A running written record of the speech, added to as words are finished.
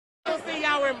See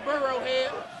y'all in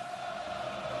Burrowhead.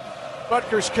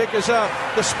 Butker's kick is up.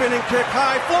 The spinning kick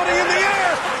high, floating in the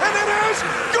air, and it is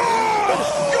good!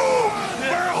 Go!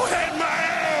 Burrowhead my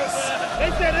ass!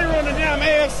 They said they run the damn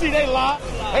AFC, they lied.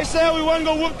 They said we wasn't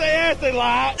gonna whoop their ass, they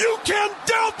lied. You can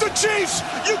doubt the Chiefs!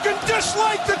 You can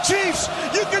dislike the Chiefs!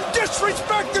 You can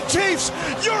disrespect the Chiefs!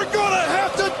 You're gonna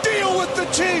have to deal with the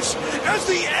Chiefs as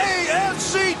the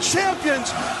AFC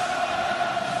champions!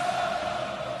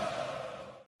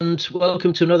 And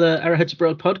welcome to another Arrowheads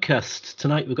Abroad podcast.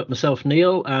 Tonight we've got myself,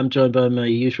 Neil. I'm joined by my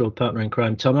usual partner in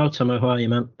crime, Tommo. Tommo, how are you,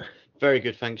 man? Very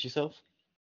good, thanks. Yourself?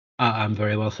 I'm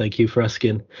very well, thank you for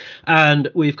asking. And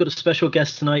we've got a special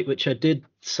guest tonight, which I did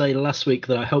say last week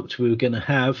that I hoped we were going to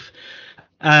have.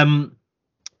 A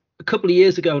couple of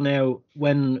years ago now,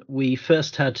 when we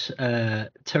first had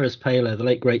Terence Paylor, the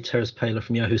late great Terence Paylor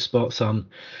from Yahoo Sports on,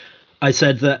 I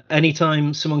said that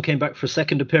anytime someone came back for a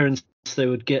second appearance, they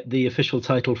would get the official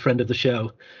title friend of the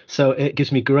show. So it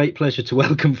gives me great pleasure to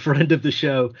welcome friend of the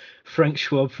show, Frank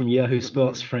Schwab from Yahoo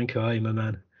Sports. Frank, how are you, my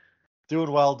man?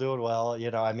 Doing well.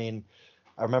 You know, I mean,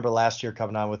 I remember last year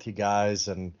coming on with you guys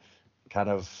and kind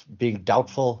of being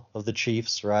doubtful of the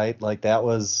Chiefs, right? Like that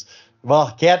was,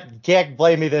 well, can't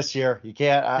blame me this year. You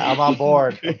can't. I'm on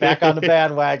board. I'm back on the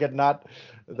bandwagon. Not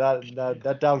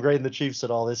downgrading the Chiefs at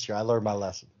all this year. I learned my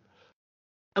lesson.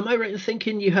 Am I right in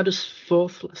thinking you had us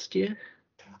fourth last year?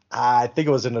 I think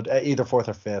it was in either fourth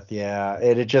or fifth. Yeah.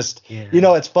 And it just, you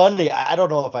know, it's funny. I don't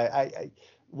know if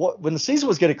when the season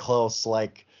was getting close,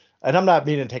 like, and I'm not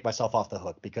meaning to take myself off the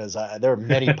hook because there are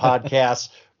many podcasts,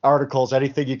 articles,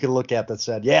 anything you can look at that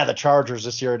said, yeah, the Chargers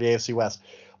this year in the AFC West.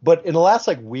 But in the last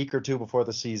like week or two before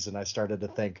the season, I started to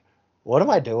think, what am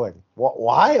I doing?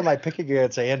 Why am I picking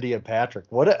against Andy and Patrick?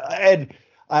 And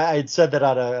I had said that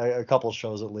on a couple of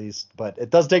shows at least, but it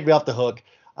does take me off the hook.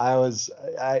 I was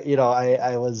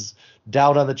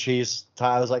down on the Chiefs.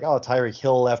 I was like, oh, Tyreek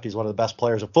Hill left. He's one of the best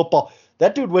players in football.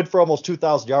 That dude went for almost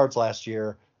 2,000 yards last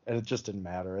year. And it just didn't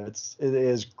matter. It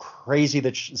is crazy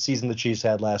the season the Chiefs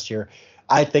had last year.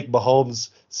 I think Mahomes'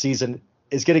 season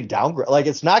is getting downgraded. Like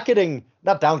it's not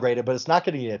downgraded, but it's not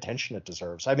getting the attention it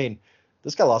deserves. I mean,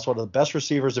 this guy lost one of the best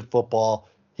receivers in football.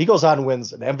 He goes on and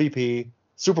wins an MVP,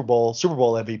 Super Bowl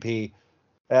MVP.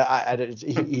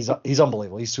 He's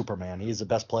unbelievable. He's Superman. He's the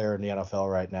best player in the NFL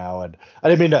right now. And I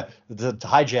didn't mean to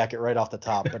hijack it right off the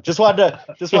top, but just wanted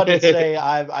to say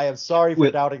I am sorry for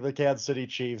doubting the Kansas City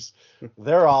Chiefs.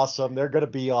 They're awesome. They're going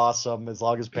to be awesome as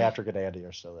long as Patrick and Andy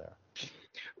are still there.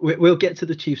 We'll get to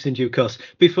the Chiefs in due course.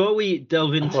 Before we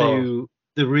delve into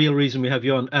the real reason we have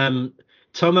you on,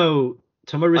 Tommo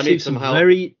received some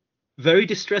very, very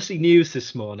distressing news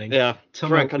this morning. Yeah, Tommo,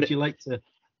 Frank, would you like to?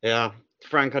 Yeah,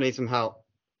 Frank, I need some help.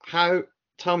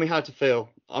 Tell me how to feel.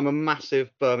 I'm a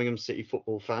massive Birmingham City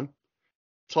football fan.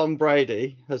 Tom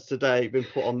Brady has today been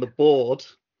put on the board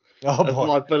of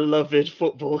my beloved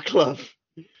football club.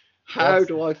 How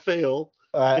do I feel?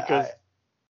 Because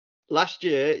last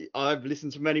year I've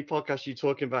listened to many podcasts you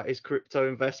talking about his crypto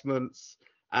investments,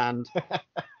 and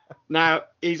now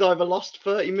he's either lost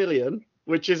 30 million,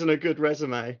 which isn't a good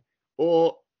resume,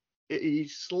 or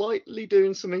he's slightly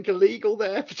doing something illegal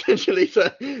there, potentially. So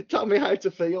tell me how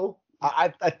to feel.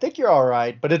 I think you're all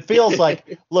right, but it feels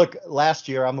like, look, last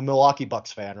year I'm a Milwaukee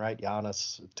Bucks fan, right?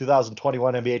 Giannis,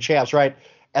 2021 NBA champs, right?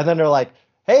 And then they're like,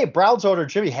 hey, Browns owner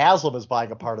Jimmy Haslam is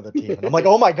buying a part of the team. And I'm like,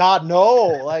 oh my God, no.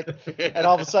 Like, and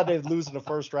all of a sudden they lose in the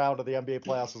first round of the NBA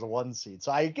playoffs as a 1 seed.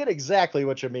 So I get exactly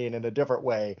what you mean in a different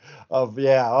way of,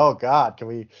 oh God, can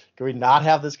we not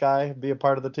have this guy be a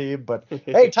part of the team? But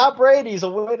hey, Tom Brady's a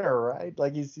winner, right?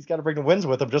 Like he's got to bring the wins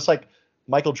with him, just like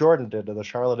Michael Jordan did to the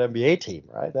Charlotte NBA team,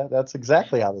 right? That's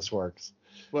exactly how this works.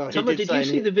 Well, Tommo, did you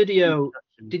see the video?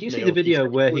 Did you see the video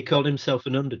where he called himself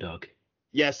an underdog?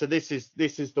 Yeah, so this is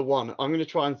the one. I'm going to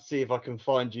try and see if I can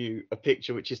find you a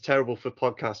picture, which is terrible for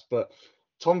podcasts, but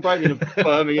Tom Brady in a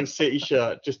Birmingham City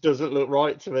shirt just doesn't look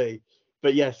right to me.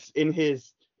 But yes, in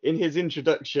his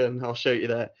introduction, I'll show you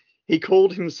there, he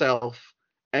called himself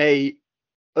a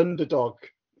underdog.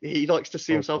 He likes to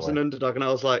see himself as an underdog, and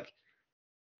I was like,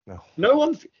 no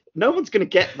one's going to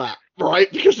get that, right?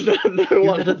 Because no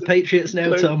one at the Patriots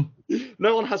now, Tom.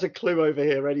 No one has a clue over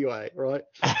here anyway, right?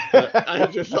 I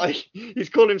just like, he's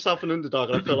called himself an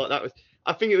underdog, and I feel like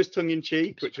I think it was tongue in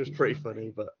cheek, which was pretty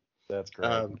funny. But that's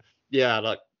great. Yeah,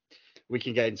 like we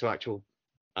can get into actual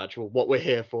what we're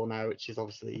here for now, which is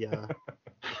obviously.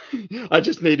 I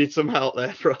just needed some help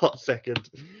there for a hot second.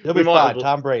 You'll be fine.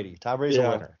 Tom Brady's a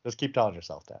winner. Just keep telling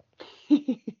yourself that.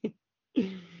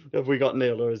 Have we got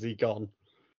Neil, or is he gone?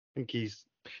 I think he's.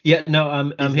 Yeah, no,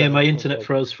 I'm here. My internet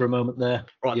froze for a moment there.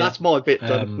 Right, yeah. that's my bit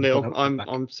done, Neil.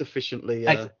 I'm sufficiently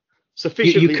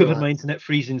sufficiently You covered relaxed. my internet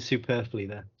freezing superbly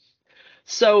there.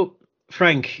 So,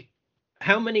 Frank,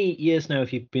 how many years now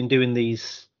have you been doing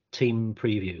these team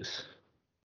previews?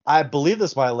 I believe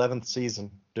this is my 11th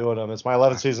season doing them. It's my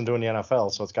 11th season doing the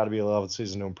NFL, so it's got to be 11th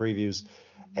season doing previews.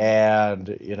 And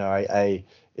I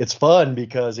it's fun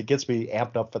because it gets me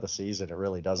amped up for the season. It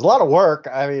really does. A lot of work.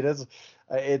 I mean,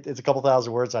 it's a couple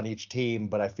thousand words on each team,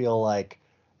 but I feel like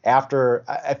I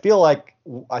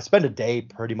spend a day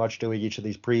pretty much doing each of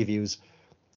these previews.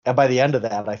 And by the end of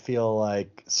that, I feel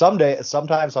like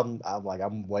sometimes I'm like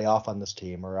I'm way off on this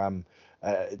team, or I'm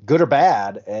good or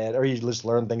bad, or you just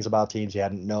learn things about teams you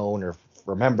hadn't known or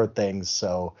remembered things.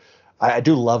 So I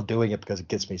do love doing it because it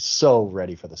gets me so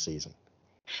ready for the season.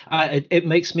 It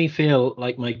makes me feel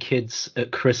like my kids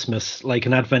at Christmas, like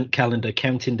an advent calendar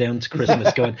counting down to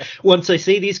Christmas, going, once I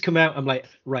see these come out, I'm like,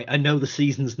 right, I know the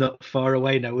season's not far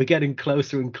away now. We're getting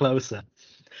closer and closer.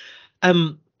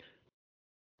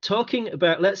 Talking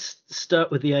about, let's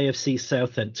start with the AFC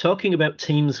South then. Talking about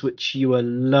teams which you are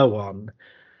low on,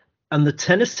 and the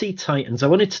Tennessee Titans, I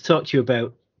wanted to talk to you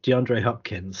about DeAndre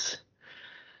Hopkins.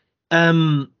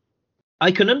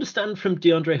 I can understand from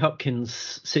DeAndre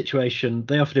Hopkins' situation,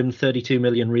 they offered him 32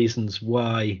 million reasons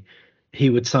why he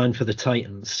would sign for the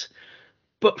Titans.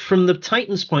 But from the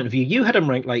Titans' point of view, you had him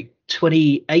ranked like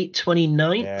 28,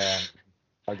 29th. Yeah,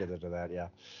 I'll get into that, yeah.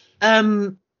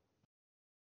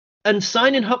 And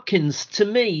signing Hopkins, to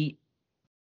me,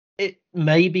 it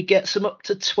maybe gets him up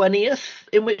to 20th,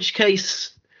 in which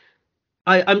case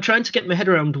I'm trying to get my head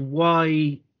around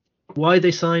why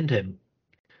they signed him.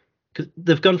 Because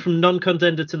they've gone from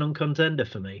non-contender to non-contender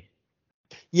for me.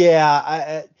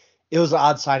 Yeah, it was an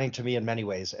odd signing to me in many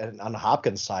ways. And on the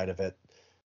Hopkins side of it,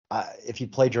 if you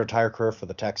played your entire career for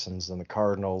the Texans and the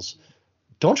Cardinals,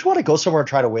 don't you want to go somewhere and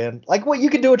try to win? Like, you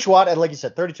can do what you want. And like you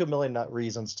said, 32 million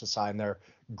reasons to sign there.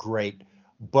 Great.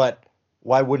 But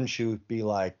why wouldn't you be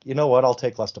like, you know what? I'll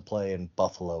take less to play in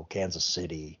Buffalo, Kansas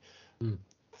City,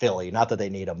 Philly. Not that they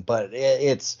need them, but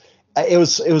it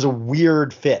was a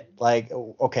weird fit. Like,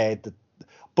 okay.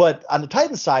 But on the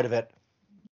Titans side of it,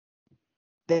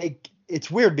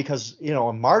 it's weird because,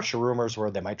 in March, the rumors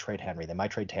were they might trade Henry. They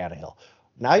might trade Tannehill.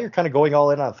 Now you're kind of going all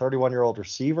in on a 31-year-old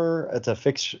receiver to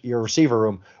fix your receiver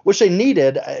room, which they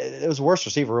needed. It was the worst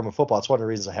receiver room in football. It's one of the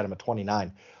reasons I had him at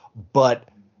 29. But,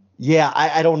 yeah,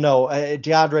 I don't know.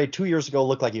 DeAndre 2 years ago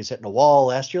looked like he was hitting a wall.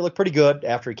 Last year looked pretty good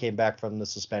after he came back from the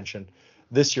suspension.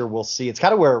 This year we'll see. It's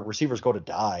kind of where receivers go to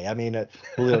die. I mean,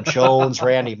 Julio Jones,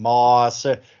 Randy Moss,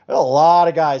 a lot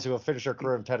of guys who have finished their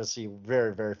career in Tennessee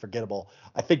very, very forgettable.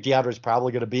 I think DeAndre's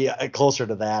probably going to be closer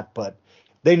to that, but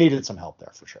they needed some help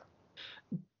there for sure.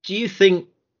 Do you think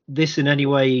this in any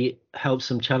way helps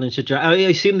them challenge the Jags? I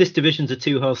assume this division's a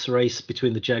two-horse race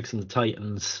between the Jags and the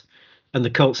Titans, and the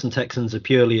Colts and Texans are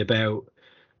purely about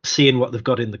seeing what they've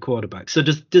got in the quarterback. So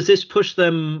does this push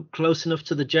them close enough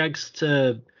to the Jags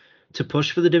to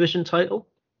push for the division title?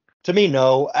 To me,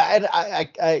 no.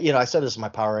 I said this in my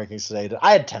power rankings today that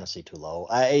I had Tennessee too low.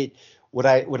 When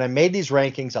I made these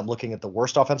rankings, I'm looking at the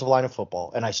worst offensive line of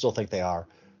football, and I still think they are.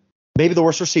 Maybe the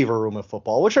worst receiver room of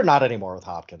football, which are not anymore with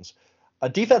Hopkins. A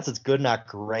defense that's good, not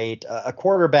great. A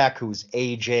quarterback who's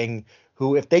aging,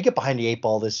 who, if they get behind the eight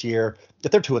ball this year,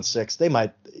 if they're 2-6, they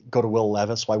might go to Will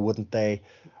Levis. Why wouldn't they?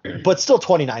 But still,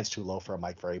 29 is too low for a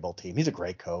Mike Vrabel team. He's a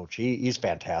great coach. He's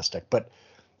fantastic. But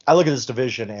I look at this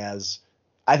division as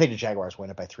I think the Jaguars win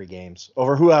it by 3 games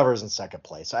over whoever's in second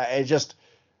place.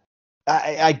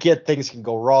 I get things can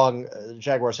go wrong. The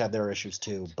Jaguars have their issues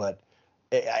too, but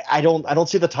I don't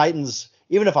see the Titans.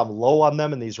 Even if I'm low on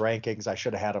them in these rankings, I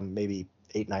should have had them maybe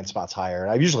 8-9 spots higher.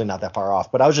 I'm usually not that far off,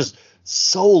 but I was just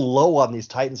so low on these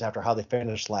Titans after how they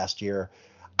finished last year.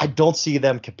 I don't see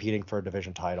them competing for a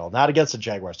division title. Not against the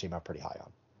Jaguars team I'm pretty high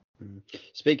on.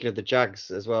 Speaking of the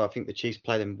Jags as well, I think the Chiefs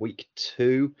play them week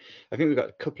 2. I think we've got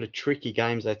a couple of tricky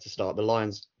games there to start. The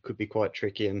Lions could be quite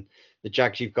tricky, and the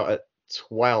Jags you've got at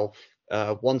 12,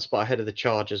 1 spot ahead of the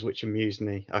Chargers, which amused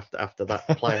me after that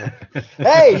playoff.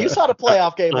 Hey, you saw the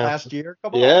playoff game last year.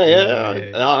 Come on.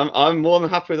 Yeah. I'm more than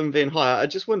happy with them being higher. I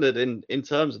just wondered in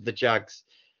terms of the Jags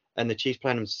and the Chiefs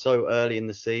playing them so early in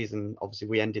the season. Obviously,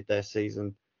 we ended their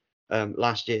season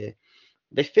last year.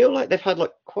 They feel like they've had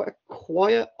like quite a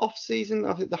quiet off season.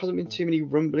 I think there hasn't been too many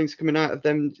rumblings coming out of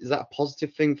them. Is that a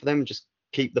positive thing for them? Just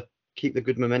keep the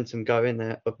good momentum going,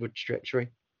 their upward trajectory.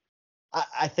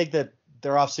 I think that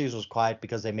their offseason was quiet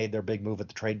because they made their big move at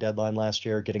the trade deadline last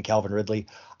year, getting Calvin Ridley.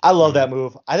 I love that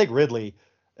move. I think Ridley,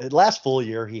 last full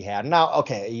year he had. Now,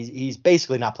 okay, he's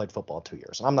basically not played football in 2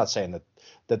 years. And I'm not saying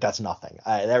that's nothing.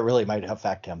 That really might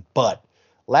affect him. But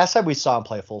last time we saw him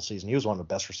play a full season, he was one of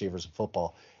the best receivers in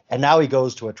football. And now he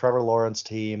goes to a Trevor Lawrence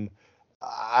team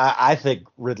I think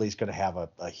Ridley's going to have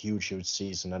a huge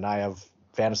season, and I have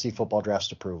fantasy football drafts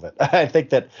to prove it. I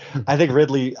think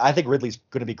Ridley's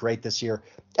going to be great this year.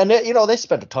 And they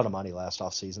spent a ton of money last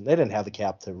offseason. They didn't have the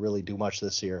cap to really do much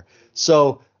this year.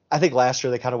 So I think last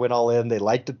year they kind of went all in. They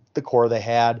liked the core they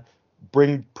had,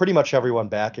 bring pretty much everyone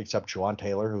back except Juwan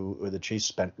Taylor, who the Chiefs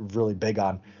spent really big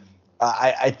on.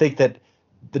 I think that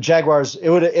the Jaguars, it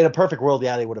would, in a perfect world,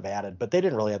 yeah, they would have added, but they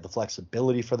didn't really have the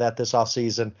flexibility for that this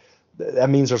offseason. That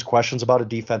means there's questions about a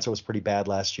defense that was pretty bad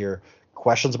last year,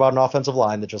 questions about an offensive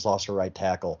line that just lost a right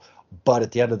tackle. But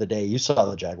at the end of the day, you saw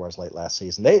the Jaguars late last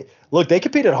season. They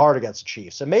competed hard against the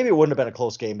Chiefs, and maybe it wouldn't have been a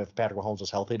close game if Patrick Mahomes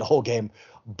was healthy the whole game.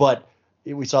 But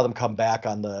we saw them come back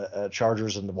on the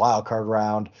Chargers in the wild card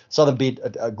round. Saw them beat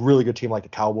a really good team like the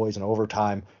Cowboys in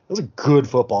overtime. It was a good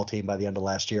football team by the end of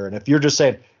last year. And if you're just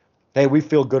saying, hey, we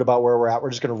feel good about where we're at,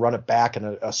 we're just going to run it back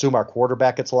and assume our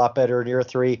quarterback gets a lot better in year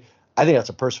 3, I think that's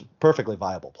a perfectly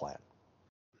viable plan.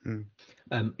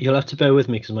 You'll have to bear with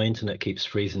me because my internet keeps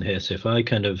freezing here. So if I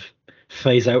kind of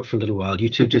phase out for a little while, you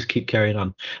two just keep carrying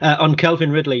on. On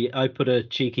Calvin Ridley, I put a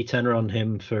cheeky tenner on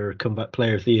him for comeback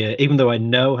player of the year, even though I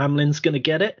know Hamlin's going to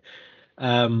get it.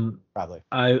 Probably.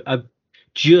 I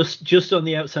just on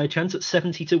the outside chance at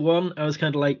 70-1. I was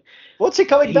kind of like, what's he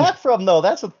coming back from though?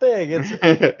 That's the thing.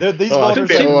 These voters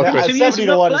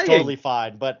 70-1 is totally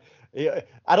fine, but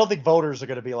I don't think voters are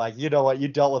going to be like, you know what, you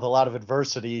dealt with a lot of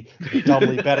adversity,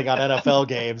 dumbly betting on NFL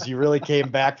games. You really came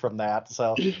back from that.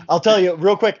 So I'll tell you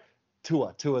real quick,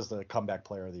 Tua's the comeback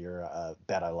player of the year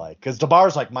bet I like, because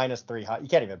DeMar's like -300. You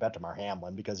can't even bet DeMar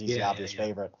Hamlin because he's the obvious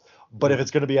favorite. But if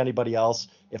it's going to be anybody else,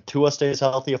 if Tua stays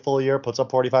healthy a full year, puts up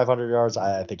 4,500 yards,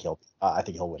 I think he'll win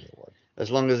the award. As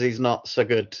long as he's not so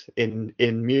good in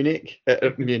Munich,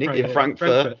 in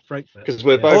Frankfurt, because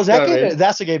we're both.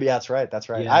 That's the game. Yeah, that's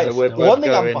right. Yeah, one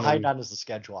thing I'm behind on is the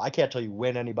schedule. I can't tell you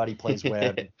when anybody plays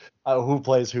when, who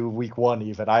plays who week 1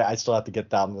 even. I still have to get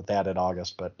down with that in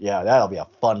August, but yeah, that'll be a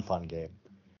fun game.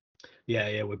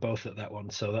 Yeah, we're both at that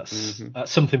one, so that's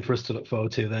something for us to look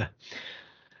forward to there.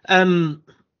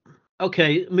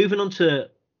 Okay, moving on to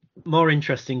more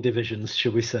interesting divisions,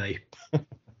 shall we say?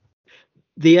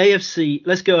 The AFC,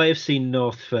 let's go AFC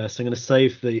North first. I'm going to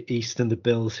save the East and the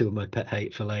Bills, who are my pet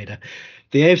hate, for later.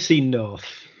 The AFC North.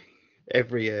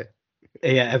 Every year.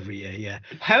 Yeah, every year, yeah.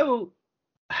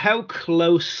 How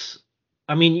close?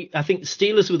 I mean, I think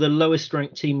Steelers were the lowest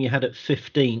ranked team you had at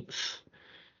 15th.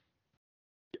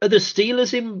 Are the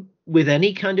Steelers in with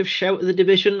any kind of shout of the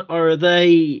division, or are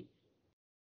they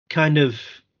kind of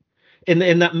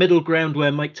in that middle ground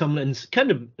where Mike Tomlin's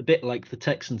kind of a bit like the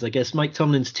Texans, I guess? Mike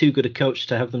Tomlin's too good a coach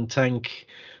to have them tank,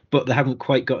 but they haven't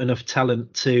quite got enough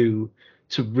talent to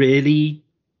really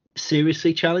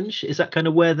seriously challenge. Is that kind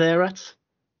of where they're at?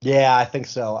 Yeah, I think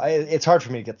so. It's hard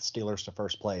for me to get the Steelers to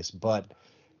first place, but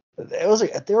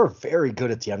they were very good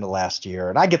at the end of last year,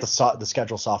 and I get the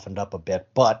schedule softened up a bit,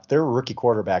 but their rookie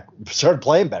quarterback started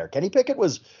playing better. Kenny Pickett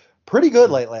was pretty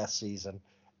good late last season.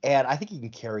 And I think he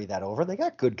can carry that over. They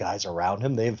got good guys around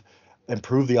him. They've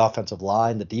improved the offensive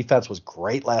line. The defense was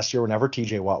great last year whenever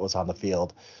TJ Watt was on the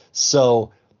field.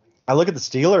 So I look at the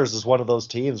Steelers as one of those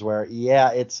teams where, yeah,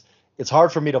 it's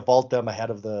hard for me to vault them ahead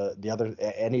of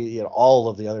all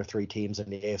of the other 3 teams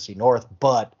in the AFC North.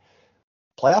 But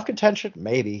playoff contention,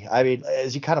 maybe. I mean,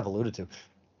 as you kind of alluded to,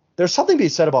 there's something to be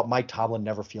said about Mike Tomlin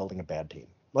never fielding a bad team.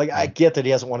 Like, I get that he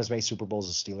hasn't won as many Super Bowls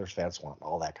as Steelers fans want,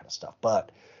 all that kind of stuff.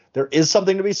 But there is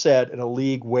something to be said in a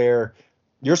league where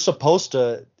you're supposed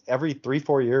to, every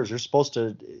 3-4 years, you're supposed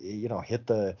to, hit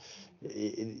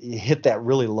that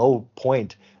really low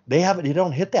point. They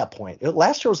don't hit that point.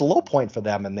 Last year was a low point for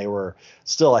them, and they were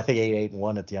still, I think,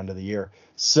 8-1 at the end of the year.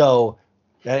 So,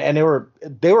 and they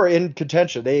were in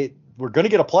contention. They were going to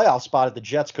get a playoff spot if the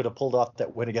Jets could have pulled off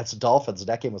that win against the Dolphins.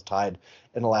 That game was tied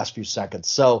in the last few seconds.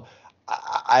 So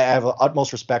I have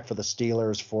utmost respect for the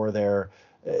Steelers for their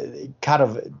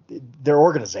their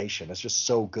organization is just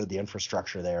so good, the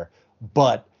infrastructure there.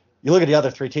 But you look at the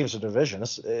other 3 teams in the division,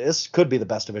 this could be the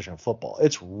best division of football.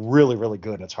 It's really, really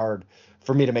good, and it's hard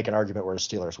for me to make an argument where the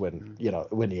Steelers win the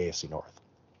AFC North.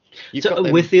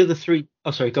 With the other 3, go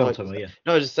on, Tommo. Yeah.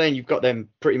 No, I was just saying you've got them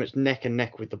pretty much neck and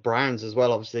neck with the Browns as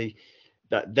well. Obviously,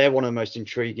 that they're one of the most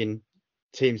intriguing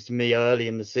teams to me early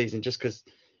in the season, just because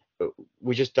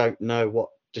we just don't know what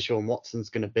Deshaun Watson's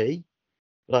going to be.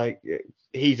 Like,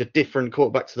 he's a different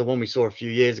quarterback to the one we saw a few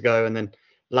years ago, and then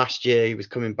last year he was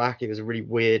coming back. It was a really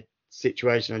weird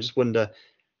situation. I just wonder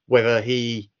whether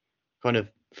he kind of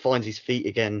finds his feet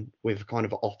again with kind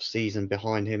of off season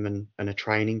behind him and a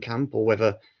training camp, or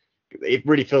whether it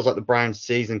really feels like the Browns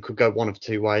season could go one of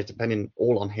 2 ways, depending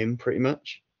all on him pretty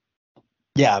much.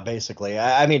 Yeah, basically.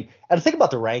 I mean, and the thing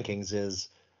about the rankings is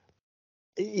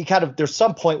there's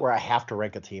some point where I have to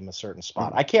rank a team a certain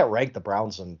spot. I can't rank the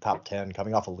Browns in top 10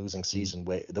 coming off a losing season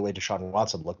the way Deshaun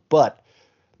Watson looked. But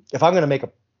if I'm going to make a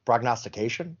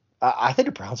prognostication, I think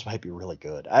the Browns might be really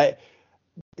good. I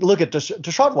look at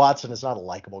Deshaun Watson is not a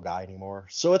likable guy anymore,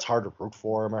 so it's hard to root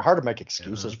for him or hard to make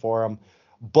excuses for him.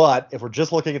 But if we're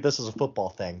just looking at this as a football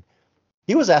thing,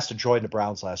 he was asked to join the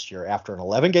Browns last year after an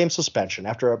 11-game suspension,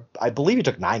 I believe he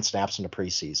took 9 snaps in the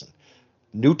preseason.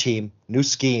 New team, new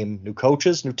scheme, new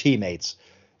coaches, new teammates.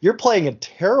 You're playing in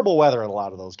terrible weather in a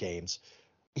lot of those games.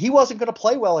 He wasn't going to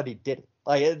play well, and he didn't.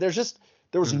 Like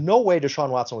there was no way Deshaun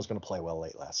Watson was going to play well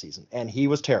late last season, and he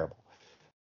was terrible.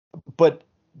 But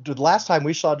the last time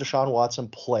we saw Deshaun Watson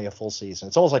play a full season,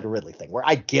 it's almost like a Ridley thing, where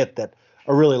I get that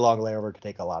a really long layover can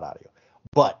take a lot out of you.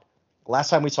 But last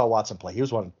time we saw Watson play, he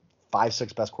was one of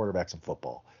 5-6 best quarterbacks in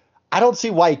football. I don't see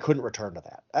why he couldn't return to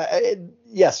that.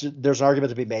 Yes, there's an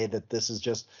argument to be made that this is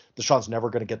just Deshaun's never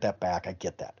going to get that back. I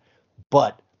get that.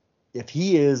 But if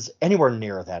he is anywhere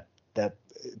near that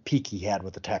peak he had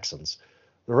with the Texans,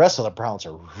 the rest of the Browns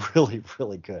are really,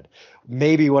 really good.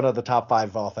 Maybe one of the top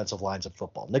 5 offensive lines of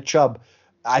football. Nick Chubb,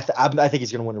 I think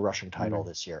he's going to win a rushing title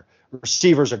this year.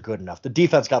 Receivers are good enough. The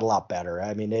defense got a lot better.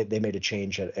 I mean, they made a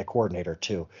change at coordinator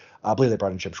too. I believe they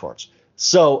brought in Jim Schwartz.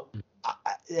 So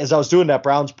as I was doing that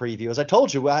Browns preview, as I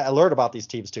told you, I learned about these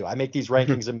teams too. I make these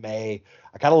rankings in May.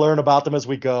 I kind of learn about them as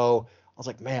we go. I was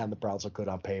like, man, the Browns look good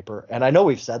on paper. And I know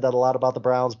we've said that a lot about the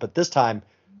Browns, but this time,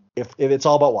 if it's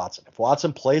all about Watson, if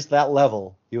Watson plays that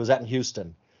level he was at in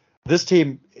Houston, this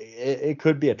team, it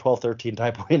could be a 12-13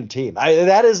 type win team.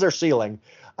 That is their ceiling.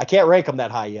 I can't rank them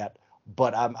that high yet,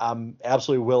 but I'm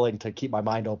absolutely willing to keep my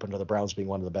mind open to the Browns being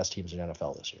one of the best teams in the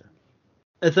NFL this year.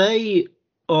 Are they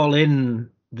all in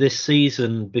this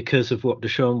season because of what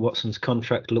Deshaun Watson's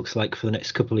contract looks like for the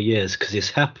next couple of years? Because his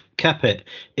cap hit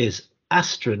is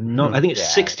astronomical. I think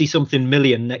it's 60-something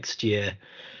million next year.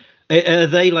 Are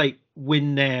they like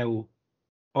win now,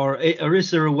 or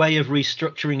is there a way of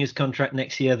restructuring his contract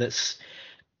next year that's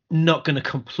not going to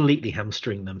completely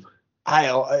hamstring them?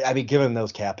 I mean, given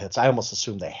those cap hits, I almost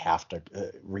assume they have to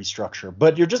restructure,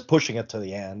 but you're just pushing it to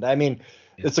the end. I mean,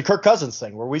 it's the Kirk Cousins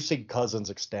thing where we see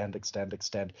Cousins extend.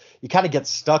 You kind of get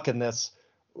stuck in this.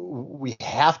 We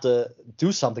have to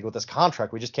do something with this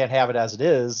contract. We just can't have it as it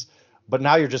is. But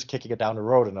now you're just kicking it down the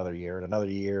road another year and another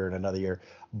year and another year.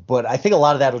 But I think a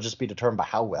lot of that will just be determined by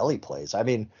how well he plays. I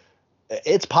mean,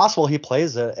 it's possible he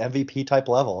plays an MVP type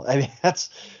level. I mean,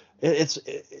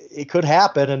 it could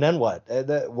happen. And then what?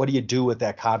 What do you do with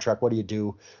that contract? What do you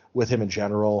do with him in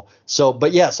general? So,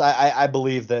 but yes, I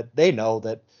believe that they know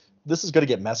that this is going to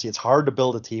get messy. It's hard to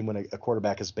build a team when a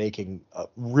quarterback is making a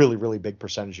really, really big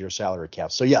percentage of your salary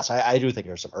cap. So yes, I do think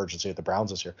there's some urgency at the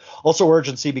Browns this year. Also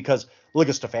urgency because look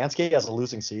at Stefanski has a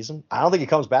losing season. I don't think he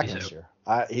comes back next year.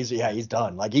 He's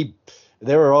done. Like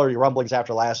there were already rumblings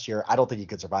after last year. I don't think he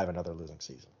could survive another losing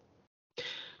season.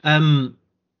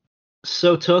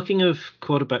 So talking of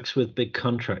quarterbacks with big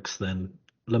contracts, then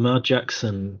Lamar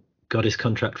Jackson got his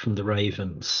contract from the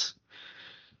Ravens.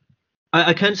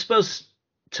 I kind of suppose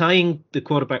tying the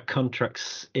quarterback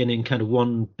contracts in kind of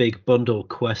one big bundle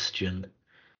question.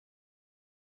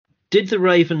 Did the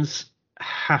Ravens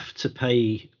have to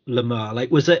pay Lamar? Like,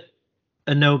 was it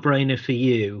a no-brainer for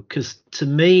you? Because to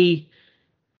me,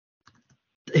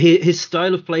 his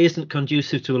style of play isn't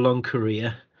conducive to a long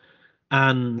career,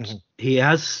 and he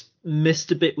has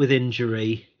missed a bit with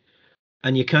injury,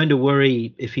 and you kind of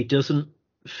worry if he doesn't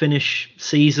finish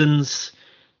seasons,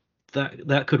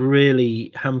 that could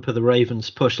really hamper the Ravens'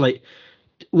 push. Like,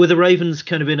 were the Ravens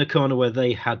kind of in a corner where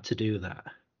they had to do that?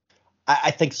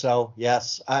 I think so,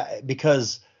 yes,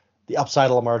 because the upside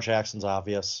of Lamar Jackson's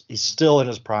obvious. He's still in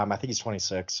his prime. I think he's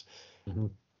 26.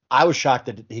 I was shocked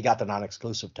that he got the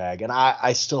non-exclusive tag, and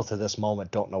I still to this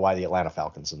moment don't know why the Atlanta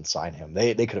Falcons didn't sign him.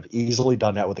 They could have easily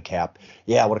done that with the cap.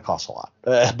 Yeah, it would have cost a lot,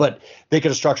 but they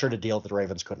could have structured a deal that the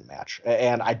Ravens couldn't match,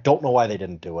 and I don't know why they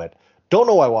didn't do it. Don't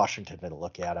know why Washington didn't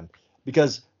look at him,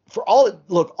 because for all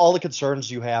the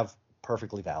concerns you have,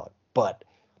 perfectly valid, but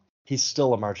he's still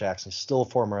Lamar Jackson. He's still a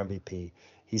former MVP.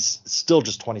 He's still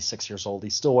just 26 years old.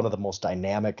 He's still one of the most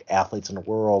dynamic athletes in the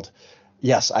world.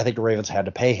 Yes, I think the Ravens had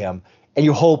to pay him. And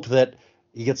you hope that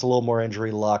he gets a little more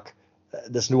injury luck.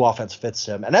 This new offense fits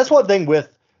him. And that's one thing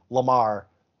with Lamar.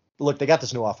 Look, they got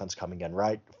this new offense coming in,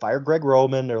 right? Fire Greg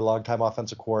Roman, their longtime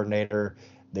offensive coordinator.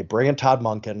 They bring in Todd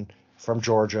Monken from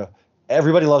Georgia.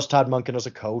 Everybody loves Todd Monken as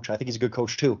a coach. I think he's a good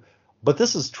coach too. But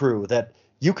this is true that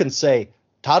you can say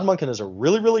Todd Monken is a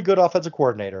really, really good offensive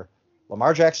coordinator.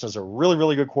 Lamar Jackson is a really,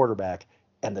 really good quarterback.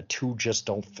 and the two just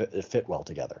don't fit well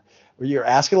together. You're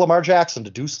asking Lamar Jackson to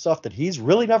do stuff that he's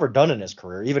really never done in his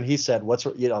career. Even he said,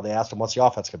 they asked him, what's the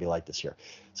offense going to be like this year?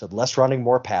 He said, less running,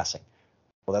 more passing.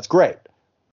 Well, that's great.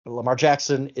 Lamar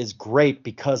Jackson is great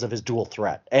because of his dual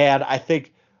threat. And I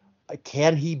think,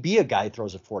 can he be a guy who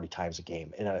throws it 40 times a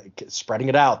game, spreading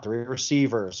it out, 3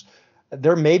 receivers?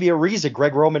 There may be a reason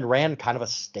Greg Roman ran kind of a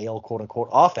stale, quote unquote,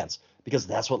 offense, because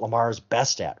that's what Lamar is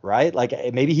best at, right? Like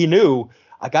maybe he knew,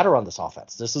 I got to run this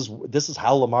offense. This is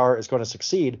how Lamar is going to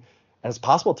succeed. And it's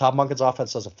possible Todd Monken's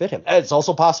offense doesn't fit him. It's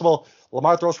also possible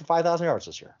Lamar throws for 5,000 yards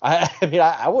this year.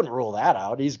 I wouldn't rule that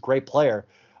out. He's a great player,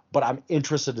 but I'm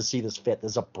interested to see this fit.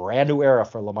 This is a brand new era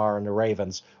for Lamar and the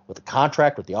Ravens with the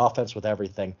contract, with the offense, with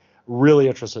everything. Really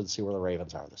interested to see where the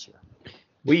Ravens are this year.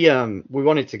 We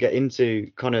wanted to get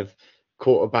into kind of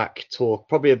quarterback talk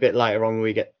probably a bit later on when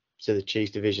we get to the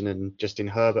Chiefs division and Justin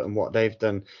Herbert and what they've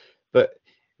done. But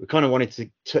we kind of wanted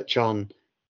to touch on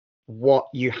what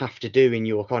you have to do in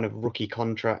your kind of rookie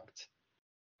contract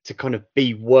to kind of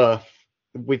be worth,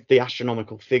 with the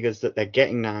astronomical figures that they're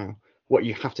getting now, what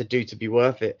you have to do to be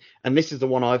worth it. And this is the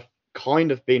one I've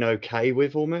kind of been okay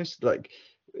with almost. Like,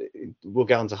 we'll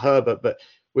get on to Herbert, but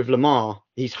with Lamar,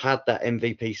 he's had that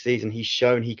MVP season. He's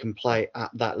shown he can play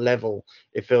at that level.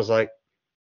 It feels like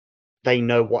they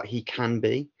know what he can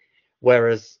be.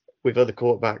 Whereas with other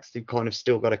quarterbacks, they've kind of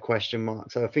still got a question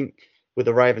mark. So I think with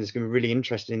the Ravens, it's going to be really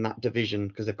interesting in that division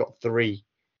because they've got 3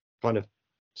 kind of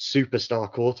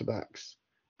superstar quarterbacks.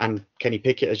 And Kenny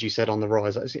Pickett, as you said, on the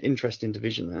rise. That's an interesting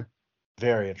division there.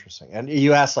 Very interesting. And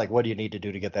you asked, like, what do you need to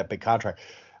do to get that big contract?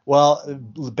 Well,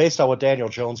 based on what Daniel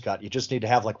Jones got, you just need to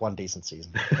have like one decent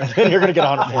season, and then you're going to get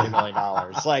 $140 million.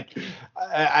 Like,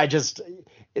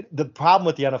 the problem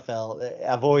with the NFL,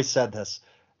 I've always said this,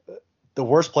 the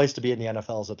worst place to be in the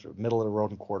NFL is at the middle of the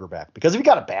road in quarterback, because if you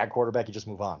got a bad quarterback, you just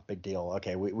move on. Big deal.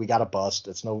 Okay, we got a bust.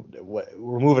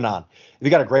 We're moving on. If you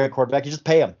got a great quarterback, you just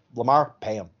pay him. Lamar,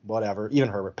 pay him, whatever. Even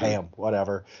Herbert, pay him,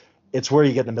 whatever. It's where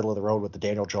you get in the middle of the road with the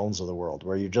Daniel Jones of the world,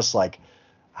 where you're just like,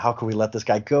 how can we let this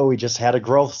guy go? He just had a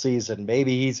growth season.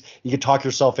 Maybe you can talk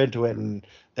yourself into it, and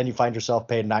then you find yourself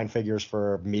paying 9 figures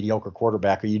for a mediocre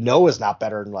quarterback who is not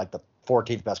better than like the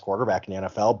 14th best quarterback in the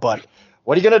NFL. But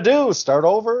what are you gonna do? Start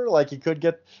over? Like, you could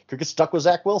get stuck with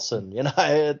Zach Wilson,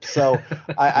 So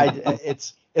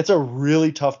it's a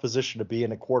really tough position to be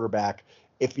in, a quarterback.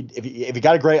 If you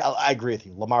got a great, I agree with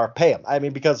you, Lamar, pay him. I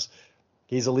mean, because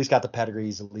he's at least got the pedigree,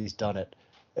 he's at least done it.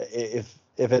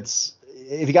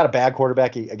 If you got a bad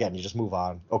quarterback, you just move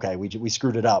on. Okay, we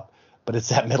screwed it up, but it's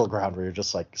that middle ground where you're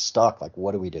just like stuck. Like,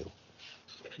 what do we do?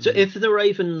 So if the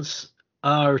Ravens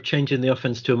are changing the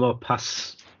offense to a more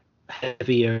pass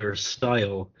heavier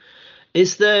style,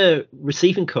 is their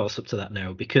receiving course up to that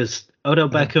now? Because Odell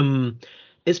Beckham,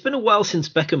 it's been a while since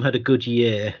Beckham had a good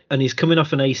year, and he's coming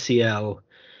off an ACL.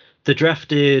 They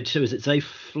drafted, was it Zay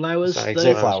Flowers?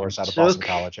 Zay Flowers out of Boston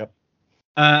College, yep.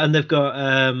 And they've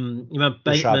got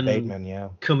Bateman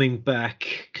coming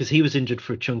back because he was injured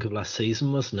for a chunk of last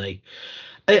season, wasn't he?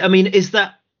 I mean, is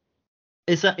that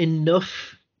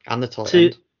enough? And the tight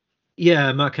end.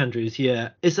 Yeah, Mark Andrews.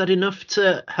 Yeah, is that enough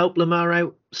to help Lamar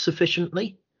out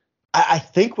sufficiently? I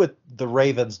think with the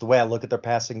Ravens, the way I look at their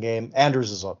passing game,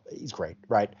 Andrews he's great,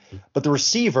 right? But the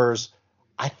receivers,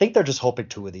 I think they're just hoping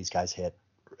 2 of these guys hit.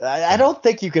 I don't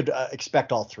think you could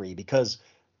expect all 3, because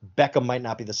Beckham might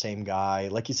not be the same guy.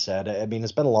 Like you said, I mean,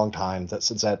 it's been a long time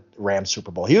since that Rams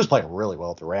Super Bowl. He was playing really well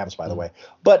with the Rams, by the way,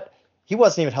 but he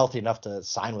wasn't even healthy enough to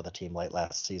sign with a team late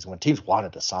last season when teams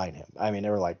wanted to sign him. I mean, they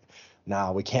were like,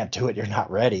 no, we can't do it. You're not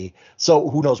ready. So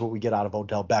who knows what we get out of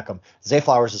Odell Beckham. Zay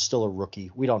Flowers is still a rookie.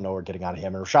 We don't know what we're getting out of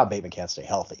him. And Rashad Bateman can't stay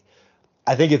healthy.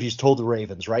 I think if he's told the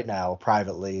Ravens right now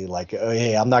privately, like, oh,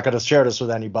 hey, I'm not going to share this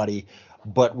with anybody,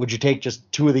 but would you take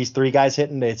just 2 of these 3 guys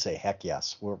hitting? They'd say, heck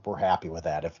yes, we're happy with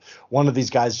that. If one of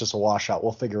these guys just a washout,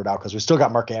 we'll figure it out, because we still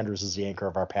got Mark Andrews as the anchor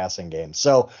of our passing game.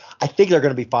 So I think they're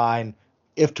going to be fine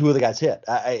if 2 of the guys hit.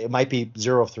 It might be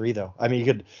 0 of 3, though. I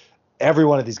mean, every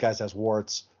one of these guys has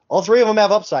warts. All 3 of them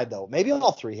have upside, though. Maybe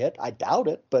all 3 hit. I doubt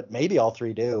it, but maybe all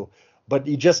 3 do. But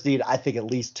you just need, I think, at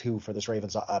least 2 for this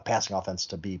Ravens passing offense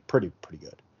to be pretty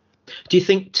good. Do you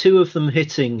think 2 of them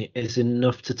hitting is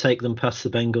enough to take them past the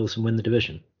Bengals and win the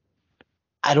division?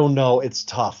 I don't know. It's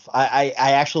tough. I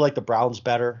actually like the Browns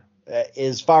better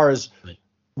as far as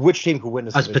which team could win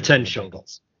this division. As potential.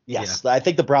 Bengals. Yes, yeah. I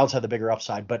think the Browns have the bigger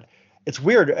upside, but it's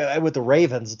weird with the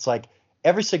Ravens. It's like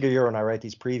every single year when I write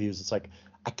these previews, it's like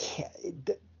I can't.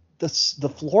 The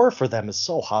floor for them is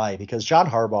so high because if John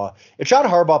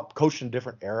Harbaugh coached in a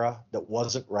different era that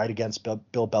wasn't right against Bill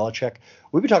Belichick,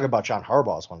 we'd be talking about John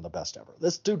Harbaugh as one of the best ever.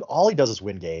 This dude, all he does is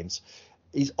win games.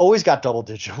 He's always got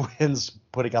double-digit wins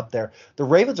putting up there. The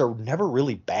Ravens are never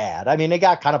really bad. I mean, they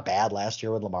got kind of bad last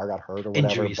year when Lamar got hurt or whatever.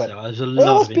 Injuries, but though. There's a they lot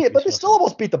almost of beat, injuries. but they still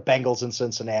almost beat the Bengals in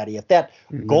Cincinnati. If that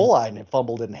goal line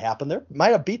fumble didn't happen, they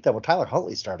might have beat them with Tyler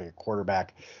Huntley starting at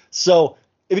quarterback. So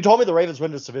if you told me the Ravens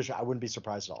win this division, I wouldn't be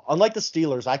surprised at all. Unlike the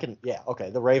Steelers,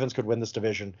 the Ravens could win this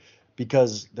division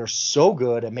because they're so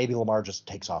good, and maybe Lamar just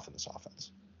takes off in this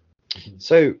offense.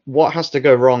 So what has to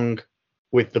go wrong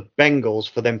with the Bengals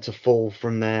for them to fall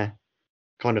from their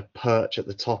kind of perch at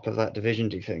the top of that division,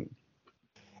 do you think?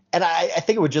 And I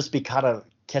think it would just be kind of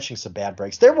catching some bad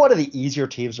breaks. They're one of the easier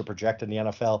teams to project in the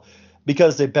NFL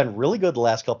because they've been really good the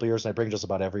last couple of years, and they bring just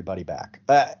about everybody back.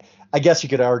 I guess you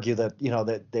could argue that,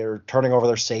 that they're turning over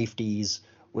their safeties,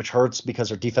 which hurts because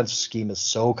their defensive scheme is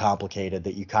so complicated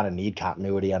that you kind of need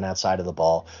continuity on that side of the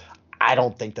ball. I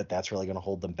don't think that that's really going to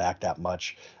hold them back that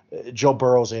much. Joe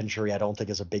Burrow's injury, I don't think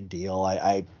is a big deal.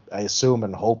 I assume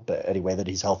and hope anyway that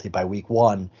he's healthy by week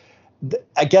 1.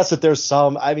 I guess that there's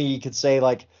some, you could say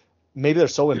like maybe they're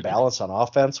so imbalanced on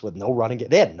offense with no running game.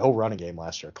 They had no running game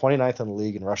last year, 29th in the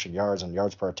league in rushing yards and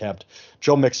yards per attempt.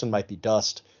 Joe Mixon might be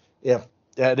dust if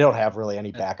they don't have really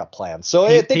any backup plans. So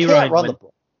they can't run the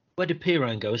ball. Where did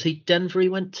Pirine go? Is he Denver he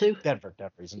went to? Denver.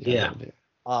 He's in Denver.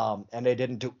 Yeah. And they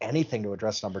didn't do anything to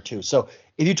address number 2. So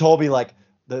if you told me like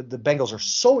the Bengals are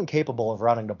so incapable of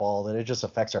running the ball that it just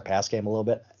affects their pass game a little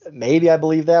bit, maybe I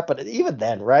believe that. But even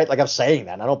then, right? Like I'm saying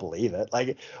that, I don't believe it.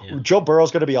 Like Joe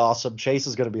Burrow's going to be awesome. Chase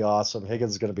is going to be awesome.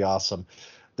 Higgins is going to be awesome.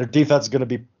 Their defense is going to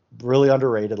be really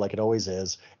underrated like it always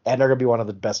is. And they're going to be one of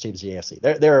the best teams in the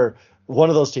AFC. They're one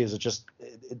of those teams that just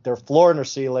their floor and their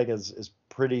ceiling is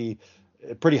pretty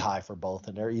high for both,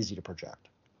 and they're easy to project.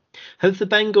 Have the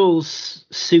Bengals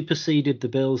superseded the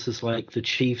Bills as like the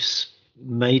Chiefs'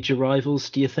 major rivals,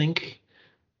 do you think?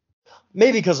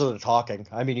 Maybe because of the talking.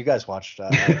 I mean, you guys watched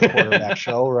the quarterback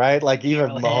show, right? Like even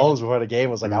Mahomes before the game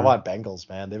was like, I want Bengals,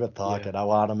 man. They've been talking. I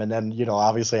want them. And then,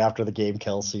 obviously after the game,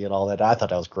 Kelsey and all that, I thought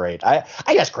that was great. I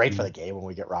guess great for the game when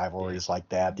we get rivalries like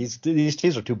that. These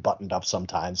teams are too buttoned up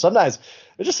sometimes. Sometimes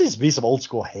there just needs to be some old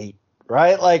school hate,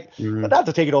 right? Like, not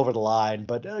to take it over the line,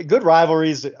 but good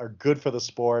rivalries are good for the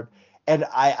sport. And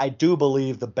I do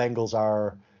believe the Bengals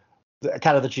are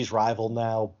kind of the Chiefs' rival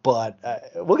now, but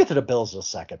we'll get to the Bills in a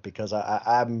second because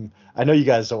I know you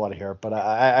guys don't want to hear it, but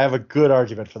I have a good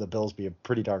argument for the Bills being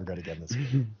pretty darn good again this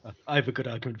year. I have a good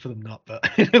argument for them not, but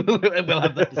we'll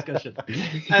have that discussion.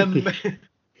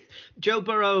 Joe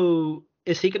Burrow,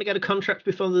 is he going to get a contract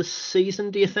before the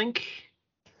season, do you think?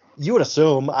 You would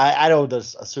assume. I don't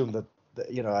assume that.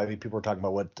 People were talking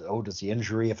about does the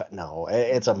injury? No,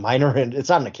 it's a minor, it's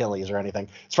not an Achilles or anything.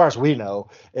 As far as we know,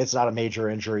 it's not a major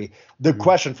injury. The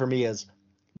question for me is,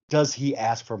 does he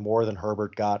ask for more than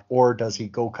Herbert got, or does he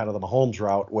go kind of the Mahomes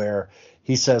route where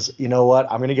he says, you know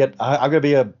what, I'm going to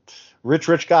be a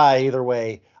rich guy either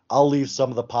way. I'll leave some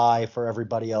of the pie for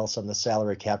everybody else on the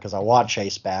salary cap because I want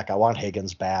Chase back. I want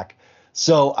Higgins back.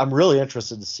 So I'm really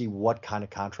interested to see what kind of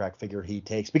contract figure he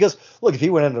takes. Because, look, if he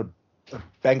went into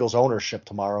Bengals ownership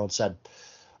tomorrow and said,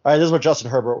 all right, this is what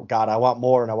Justin Herbert got. I want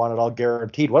more, and I want it all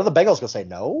guaranteed. What are the Bengals going to say?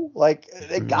 No? Like,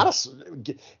 they got us.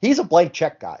 He's a blank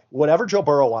check guy. Whatever Joe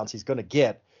Burrow wants, he's going to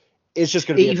get. It's just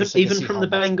going to be interesting to see from the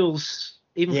Bengals.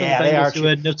 Even from the they are. Bengals who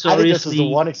are notoriously... I think this is the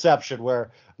one exception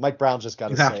where Mike Brown's just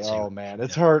got to say, oh, man,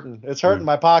 it's hurting. It's hurting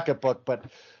my pocketbook, but...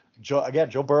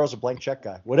 Joe Burrow's a blank check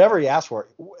guy. Whatever he asks for,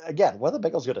 again, what are the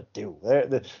Bengals going to do?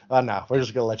 No, we're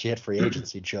just going to let you hit free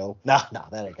agency, Joe. No, that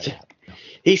ain't going to happen.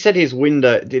 He said his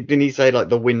window, didn't he say like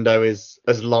the window is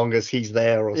as long as he's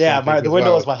there or something? The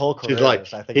window is my whole career.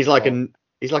 He's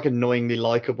like annoyingly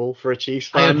likable for a Chiefs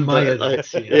fan. I admire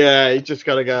that. Yeah, he just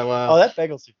got to go, wow. Oh, that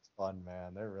Bengals team is fun,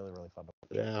 man. They're really, really fun.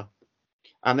 Yeah.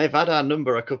 And they've had our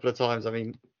number a couple of times. I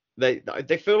mean, they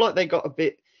feel like they got a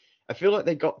bit... I feel like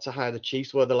they got to how the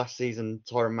Chiefs were the last season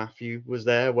Tyrann Mathieu was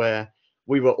there, where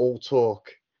we were all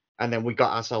talk and then we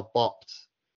got ourselves bopped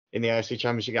in the AFC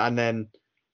Championship. And then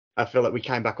I feel like we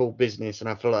came back all business, and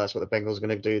I feel like that's what the Bengals are going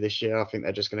to do this year. I think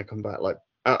they're just going to come back like,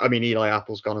 Eli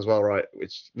Apple's gone as well, right?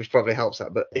 Which probably helps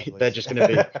that, but they're just going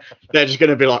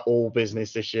to be like all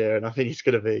business this year. And I think it's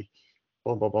going to be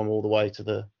bomb all the way to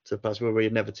the place where we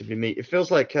inevitably meet. It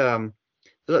feels like the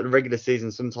regular season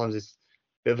sometimes is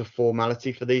bit of a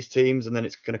formality for these teams, and then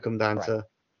it's going to come down to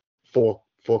four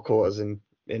quarters in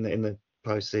the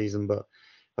postseason. But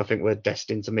I think we're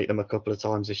destined to meet them a couple of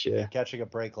times this year. Catching a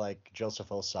break like Joseph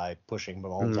Osai pushing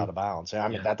Mahomes out of bounds. I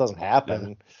mean, that doesn't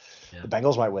happen. Yeah. The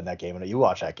Bengals might win that game, and you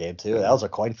watch that game too. That was a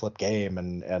coin flip game,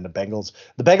 and the Bengals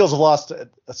have lost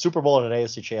a Super Bowl and an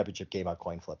AFC Championship game on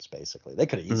coin flips. Basically, they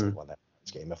could have easily won that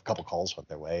game if a couple calls went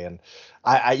their way. And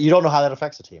you don't know how that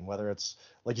affects a team, whether it's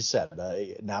like you said,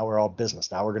 now we're all business.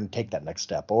 Now we're going to take that next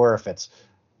step, or if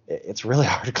it's really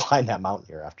hard to climb that mountain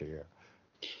year after year.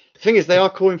 The thing is, they are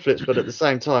coin flips, but at the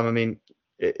same time, I mean,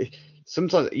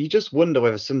 sometimes you just wonder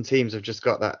whether some teams have just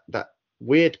got that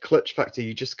weird clutch factor.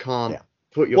 You just can't.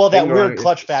 Put your that weird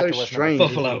clutch factor was strange.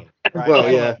 Buffalo. Right? Well,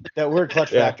 yeah. That weird clutch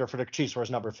factor for the Chiefs was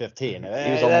number 15. He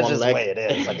was on that's one just leg. the way it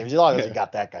is. Like, as long as you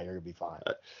got that guy, you're going to be fine.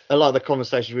 A lot of the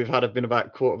conversations we've had have been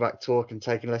about quarterback talk and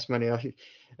taking less money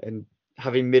and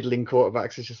having middling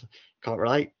quarterbacks. It's just, can't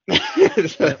relate.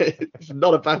 It's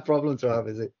not a bad problem to have,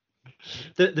 is it?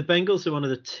 The Bengals are one of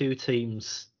the two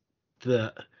teams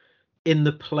that in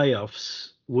the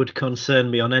playoffs would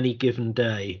concern me on any given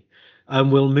day. And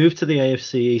we'll move to the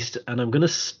AFC East, and I'm going to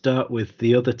start with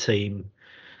the other team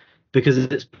because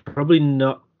it's probably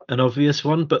not an obvious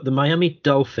one, but the Miami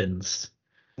Dolphins.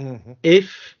 Mm-hmm.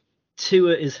 If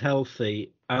Tua is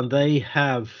healthy and they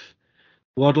have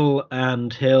Waddle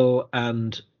and Hill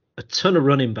and a ton of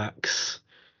running backs,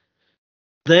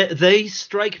 they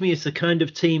strike me as the kind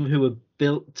of team who are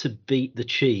built to beat the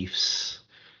Chiefs.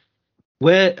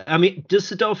 Does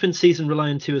the Dolphins season rely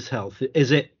on Tua's health?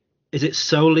 Is it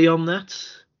solely on that?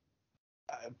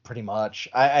 Pretty much.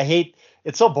 I hate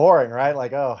it's so boring, right?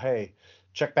 Like, oh, hey,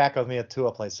 check back with me at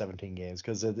Tua plays 17 games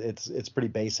because it's pretty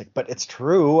basic, but it's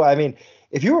true. I mean,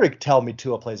 if you were to tell me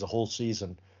Tua plays a whole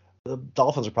season, the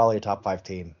Dolphins are probably a top 5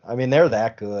 team. I mean, they're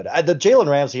that good. The Jalen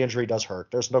Ramsey injury does hurt.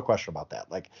 There's no question about that.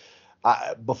 Like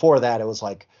before that, it was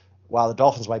like, wow, the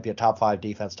Dolphins might be a top 5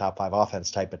 defense, top 5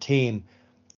 offense type of team.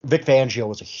 Vic Fangio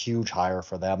was a huge hire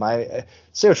for them. I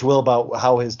say what you will about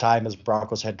how his time as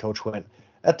Broncos head coach went.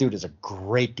 That dude is a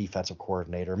great defensive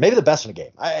coordinator, maybe the best in the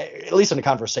game, at least in the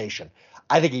conversation.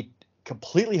 I think he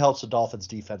completely helps the Dolphins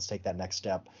defense take that next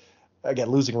step. Again,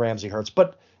 losing Ramsey hurts,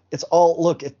 but it's all,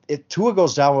 look, if Tua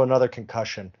goes down with another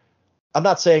concussion, I'm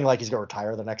not saying like he's going to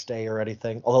retire the next day or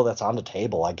anything, although that's on the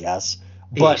table, I guess.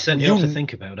 But you have to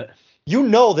think about it. You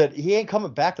know that he ain't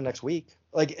coming back the next week.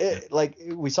 Like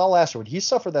we saw last year when he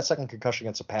suffered that second concussion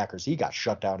against the Packers, he got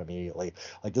shut down immediately.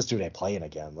 Like, this dude ain't playing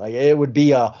again. Like, it would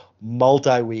be a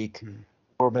multi-week.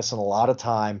 We're missing a lot of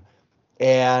time,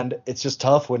 and it's just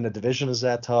tough when the division is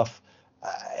that tough.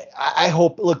 I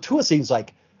hope. Look, Tua seems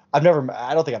like I don't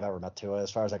think I've ever met Tua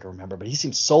as far as I can remember, but he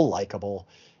seems so likable.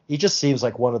 He just seems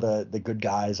like one of the good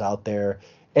guys out there.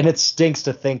 And it stinks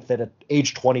to think that at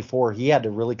age 24, he had to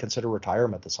really consider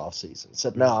retirement this offseason. He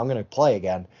said, no, I'm going to play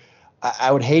again.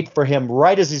 I would hate for him,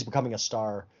 right as he's becoming a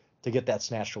star, to get that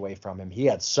snatched away from him. He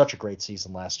had such a great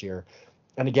season last year.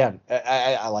 And again,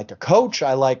 I like their coach.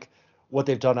 I like what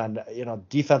they've done on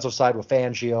defensive side with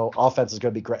Fangio. Offense is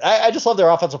going to be great. I just love their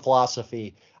offensive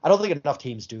philosophy. I don't think enough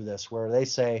teams do this, where they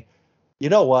say, you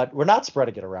know what, we're not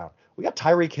spreading it around. We got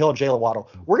Tyreek Hill and Jalen Waddle.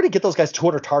 We're going to get those guys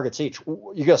 200 targets each. You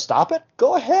going to stop it?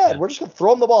 Go ahead. We're just going to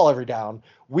throw them the ball every down.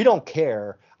 We don't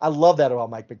care. I love that about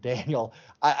Mike McDaniel.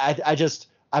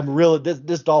 I'm really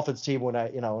this Dolphins team when I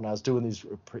was doing these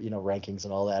rankings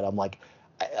and all that, I'm like,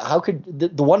 how could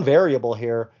the one variable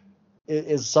here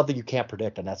is something you can't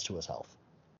predict, and that's to his health.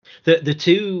 The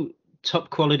two top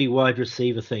quality wide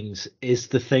receiver things is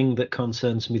the thing that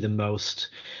concerns me the most,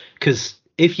 because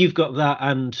if you've got that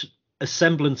and a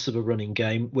semblance of a running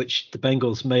game, which the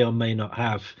Bengals may or may not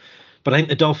have, but I think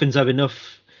the Dolphins have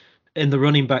enough in the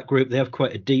running back group. They have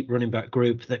quite a deep running back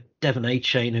group. That Devon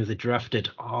A-Chain, who they drafted,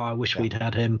 I wish we'd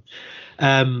had him.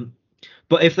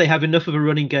 But if they have enough of a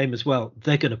running game as well,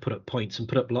 they're going to put up points and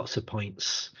put up lots of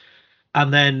points.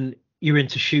 And then you're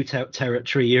into shootout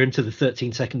territory. You're into the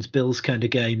 13 seconds Bills kind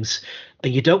of games.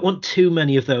 And you don't want too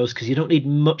many of those because you don't need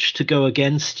much to go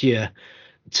against you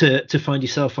to find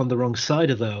yourself on the wrong side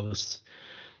of those.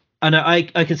 And I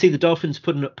can see the Dolphins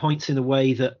putting up points in a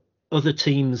way that other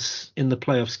teams in the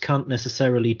playoffs can't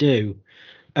necessarily do.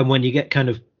 And when you get kind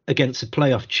of against the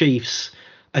playoff Chiefs,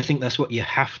 I think that's what you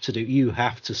have to do. You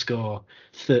have to score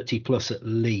 30 plus at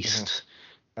least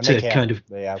to kind of,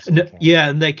 yeah,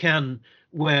 and they can,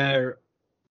 where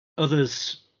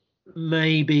others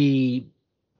maybe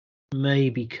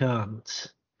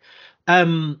can't.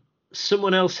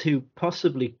 Someone else who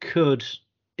possibly could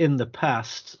in the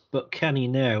past, but can he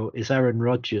now, is Aaron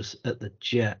Rodgers at the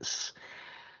Jets.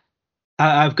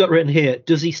 I've got written here,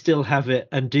 does he still have it?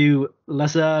 And do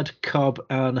Lazard, Cobb,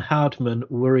 and Hardman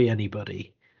worry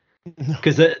anybody?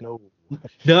 Because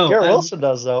No, Garrett Wilson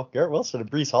does, though. Garrett Wilson and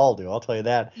Breece Hall do. I'll tell you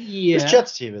that. Yeah. This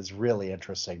Jets team is really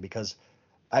interesting because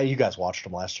you guys watched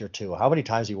them last year, too. How many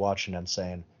times are you watching them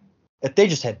saying, if they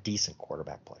just had decent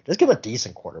quarterback play, just give them a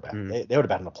decent quarterback. They would have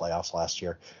been in the playoffs last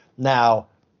year. Now,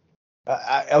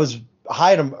 I was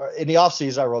high on them. In the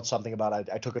offseason, I wrote something about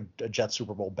I took a Jets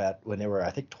Super Bowl bet when they were, I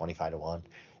think, 25-1.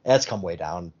 That's come way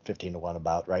down, 15-1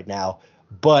 about right now.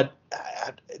 But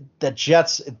the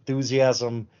Jets'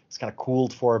 enthusiasm has kind of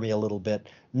cooled for me a little bit,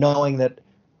 knowing that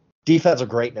defensive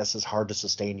greatness is hard to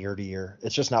sustain year to year.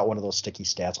 It's just not one of those sticky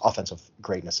stats. Offensive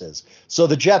greatness is. So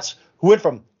the Jets, who went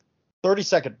from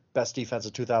 32nd best defense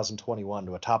in 2021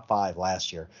 to a top 5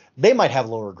 last year, they might have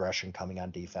lower regression coming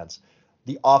on defense.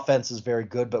 The offense is very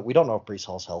good, but we don't know if Breece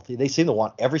Hall's healthy. They seem to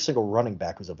want every single running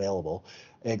back who's available,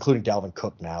 including Dalvin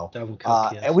Cook now.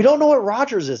 Yes. And we don't know what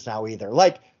Rodgers is now either.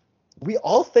 Like, we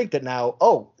all think that now,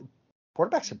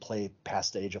 quarterbacks can play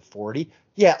past the age of 40.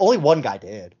 Yeah, only one guy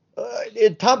did.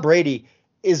 Tom Brady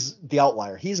is the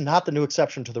outlier. He's not the new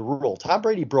exception to the rule. Tom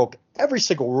Brady broke every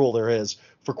single rule there is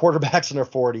for quarterbacks in their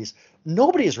 40s.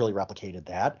 Nobody has really replicated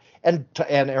that. And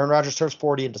Aaron Rodgers turns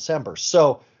 40 in December.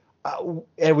 So,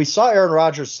 and we saw Aaron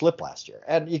Rodgers slip last year.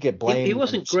 And you get blamed. He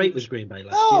wasn't great with Green Bay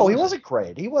last year. No, he wasn't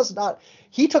great. He was not.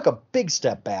 He took a big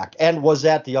step back. And was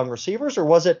that the young receivers, or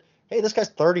was it, hey, this guy's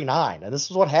 39, and this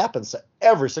is what happens to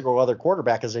every single other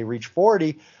quarterback as they reach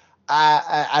 40?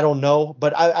 I don't know,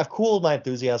 but I've cooled my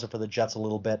enthusiasm for the Jets a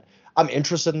little bit. I'm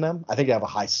interested in them. I think they have a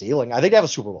high ceiling. I think they have a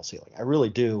Super Bowl ceiling. I really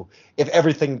do. If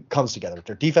everything comes together, if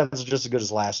their defense is just as good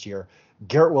as last year,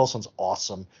 Garrett Wilson's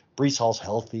awesome, Breece Hall's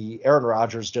healthy, Aaron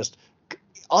Rodgers just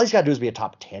all he's got to do is be a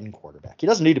top 10 quarterback. He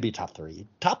doesn't need to be top 3.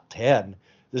 Top 10,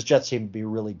 this Jets team would be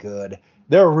really good.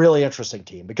 They're a really interesting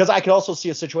team because I could also see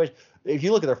a situation. If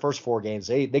you look at their first 4 games,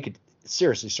 they could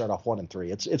seriously start off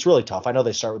 1-3. It's really tough. I know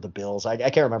they start with the Bills. I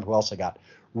can't remember who else they got.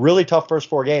 Really tough first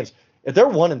 4 games. If they're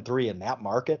 1-3 in that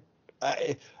market,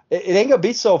 it ain't gonna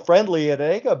be so friendly and it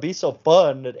ain't gonna be so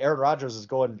fun that Aaron Rodgers is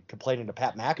going complaining to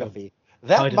Pat McAfee.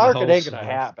 That market ain't gonna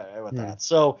happen with that.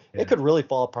 So it could really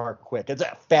fall apart quick. It's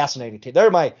a fascinating team.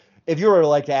 If you were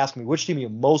like to ask me which team you're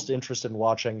most interested in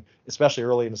watching, especially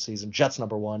early in the season, Jets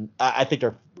number 1. I think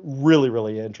they're really,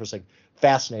 really interesting,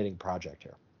 fascinating project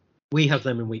here. We have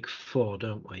them in week 4,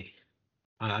 don't we?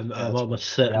 I'm almost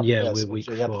certain. We're week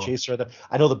 4. The Chiefs are there.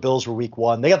 I know the Bills were week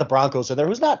 1. They got the Broncos in there,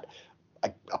 who's not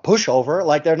a pushover.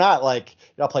 Like they're not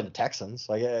playing the Texans.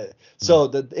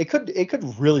 So it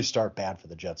could really start bad for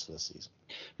the Jets this season.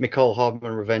 Mecole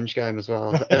Hardman revenge game as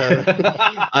well.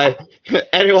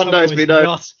 Anyone knows me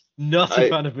knows. Not a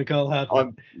fan of Mecole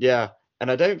Hardman. And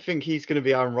I don't think he's going to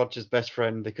be Aaron Rodgers' best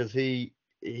friend because he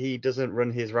doesn't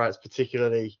run his routes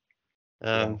particularly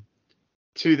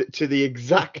to the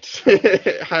exact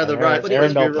how the routes.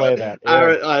 Aaron don't play that.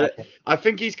 I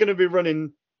think he's going to be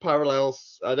running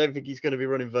parallels. I don't think he's going to be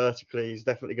running vertically. He's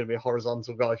definitely going to be a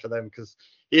horizontal guy for them because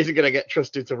he isn't going to get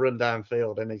trusted to run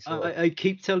downfield. I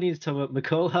keep telling you, Tom,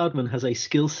 Mecole Hardman has a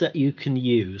skill set you can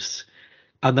use,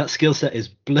 and that skill set is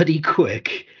bloody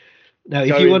quick. Now,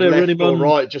 if you want to run him on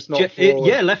right, just not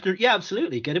forward. left,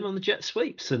 absolutely, get him on the jet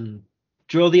sweeps and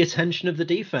draw the attention of the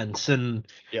defense, and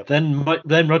then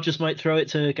Rodgers might throw it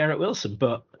to Garrett Wilson.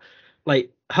 But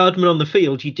like Hardman on the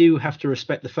field, you do have to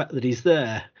respect the fact that he's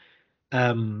there.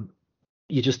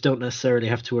 You just don't necessarily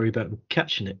have to worry about him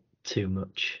catching it too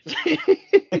much.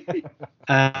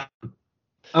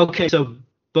 Okay, so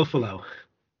Buffalo.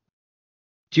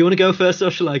 Do you want to go first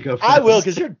or shall I go first? I will,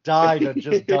 because you're dying to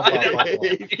just dump on Buffalo.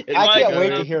 I can't wait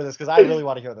to hear this because I really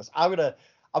want to hear this. I'm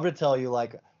gonna tell you,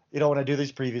 when I do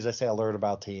these previews, I say I learn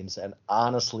about teams, and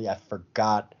honestly, I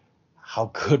forgot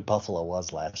how good Buffalo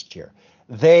was last year.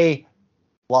 They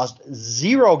lost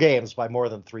 0 games by more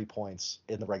than 3 points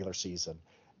in the regular season.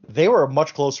 They were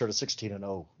much closer to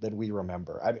 16-0 than we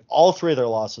remember. I mean, all 3 of their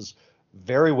losses,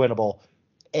 very winnable.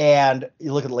 And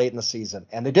you look at late in the season,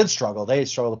 and they did struggle. They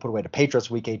struggled to put away the Patriots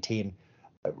week 18.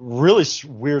 Really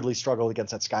weirdly struggled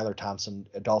against that Skylar Thompson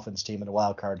Dolphins team in the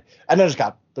wild card. And then just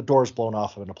got the doors blown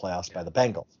off of in the playoffs by the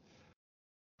Bengals.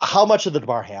 How much of the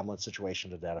DeMar Hamlin situation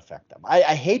did that affect them?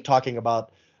 I hate talking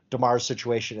about DeMar's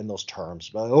situation in those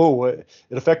terms. It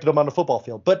affected him on the football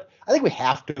field. But I think we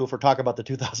have to if we're talking about the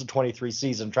 2023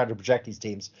 season, trying to project these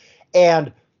teams.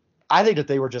 And I think that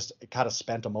they were just kind of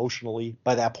spent emotionally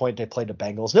by that point. They played the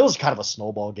Bengals. And it was kind of a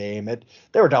snowball game.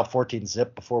 They were down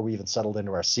 14-0 before we even settled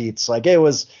into our seats.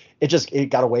 It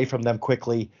got away from them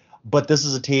quickly. But this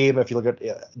is a team, if you look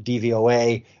at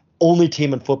DVOA, only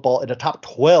team in football in the top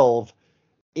 12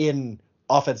 in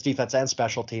offense, defense, and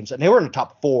special teams, and they were in the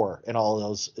top 4 in all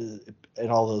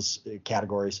those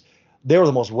categories. They were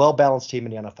the most well-balanced team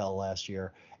in the NFL last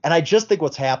year, And I just think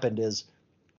what's happened is,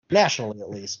 nationally at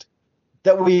least,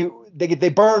 that they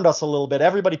burned us a little bit.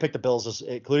 Everybody picked the Bills,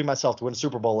 including myself, to win a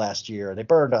Super Bowl last year, and they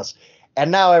burned us. And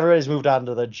now everybody's moved on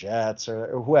to the Jets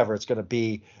or whoever it's going to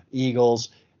be, Eagles,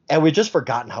 and we've just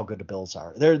forgotten how good the Bills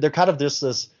are. They're kind of just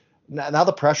this. Now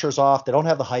the pressure's off. They don't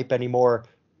have the hype anymore.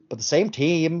 But the same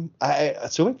team,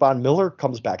 assuming Von Miller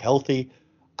comes back healthy,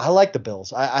 I like the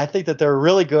Bills. I think that they're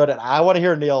really good, and I want to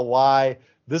hear, Neil, why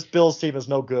this Bills team is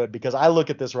no good, because I look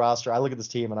at this roster, I look at this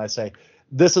team, and I say,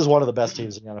 this is one of the best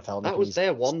teams in the NFL. That was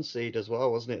their 1 seed as well,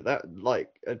 wasn't it?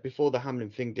 That before the Hamlin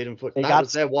thing didn't put that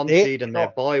was their 1 seed and their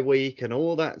bye week and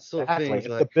all that sort of thing.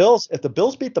 If the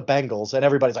Bills beat the Bengals, and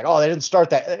everybody's like, oh, they didn't start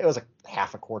that. It was like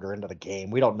half a quarter into the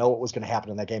game. We don't know what was going to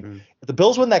happen in that game. If the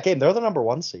Bills win that game, they're the number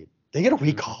 1 seed. They get a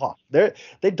week off.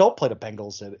 They don't play the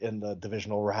Bengals in the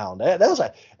divisional round.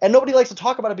 And nobody likes to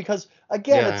talk about it because,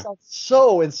 again, it sounds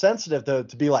so insensitive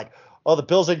to be like, oh, the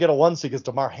Bills didn't get a 1 seed because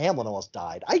DeMar Hamlin almost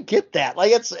died. I get that.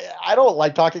 I don't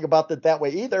like talking about it that way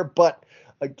either. But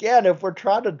again, if we're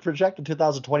trying to project the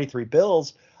 2023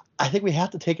 Bills, I think we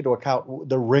have to take into account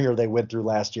the ringer they went through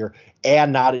last year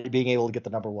and not being able to get the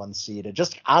number 1 seed and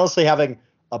just honestly having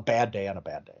a bad day on a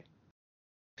bad day.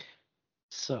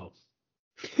 So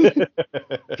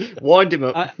wind him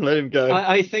up, let him go.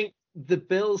 I think the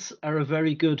Bills are a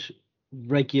very good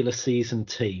regular season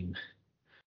team,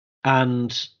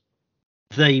 and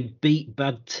they beat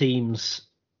bad teams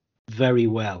very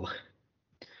well.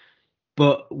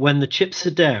 But when the chips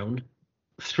are down,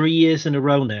 3 years in a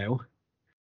row now,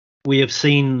 we have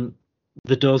seen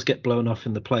the doors get blown off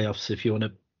in the playoffs, if you want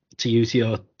to use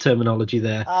your terminology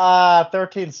there.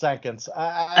 13 seconds.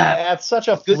 That's such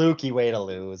a fluky way to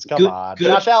lose. Come on.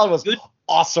 Josh Allen was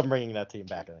awesome bringing that team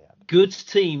back in the end. Good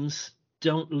teams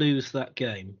don't lose that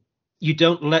game. You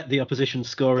don't let the opposition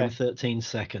score in 13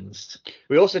 seconds.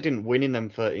 We also didn't win in them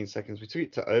 13 seconds. We took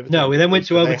it to overtime. No, we then went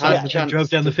to overtime and drove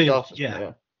down the field.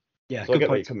 Yeah, so good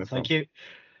point. Thank you.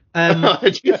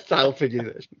 I just helping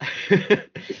you this.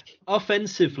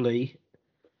 Offensively,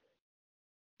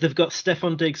 they've got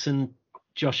Stephon Diggs and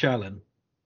Josh Allen.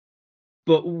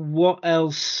 But what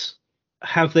else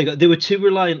have they got? They were too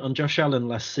reliant on Josh Allen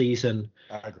last season.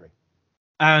 I agree.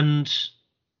 And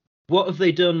what have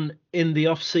they done in the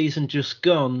off-season just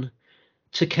gone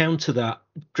to counter that?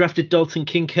 Drafted Dalton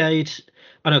Kincaid.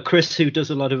 I know Chris, who does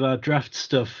a lot of our draft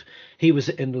stuff, he was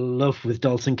in love with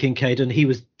Dalton Kincaid and he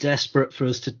was desperate for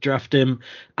us to draft him,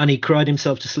 and he cried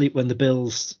himself to sleep when the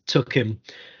Bills took him.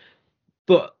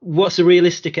 But what's a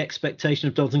realistic expectation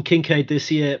of Dalton Kincaid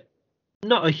this year?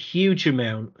 Not a huge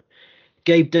amount.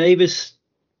 Gabe Davis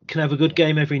can have a good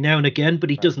game every now and again, but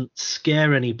he doesn't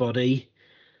scare anybody.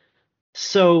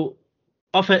 So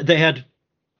often they had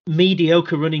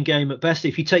mediocre running game at best.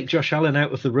 If you take Josh Allen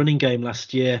out of the running game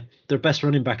last year, their best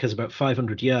running back has about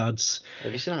 500 yards.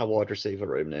 Have you seen our wide receiver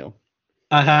room, Neil?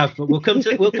 I have, but we'll come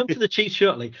to the Chiefs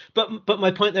shortly. But my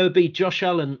point there would be Josh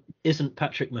Allen isn't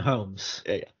Patrick Mahomes.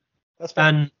 Yeah. That's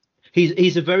fine. And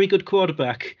he's a very good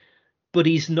quarterback, but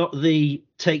he's not the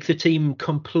take the team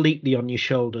completely on your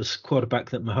shoulders quarterback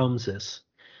that Mahomes is.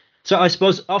 So I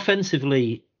suppose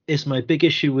offensively is my big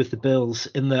issue with the Bills,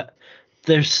 in that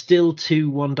they're still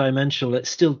too one-dimensional. It's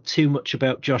still too much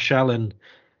about Josh Allen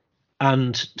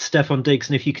and Stephon Diggs.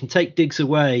 And if you can take Diggs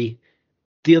away,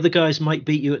 the other guys might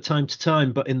beat you at time to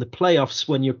time. But in the playoffs,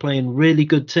 when you're playing really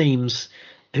good teams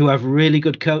who have really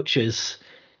good coaches,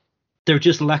 they're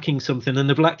just lacking something. And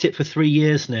they've lacked it for 3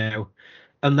 years now.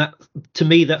 And that, to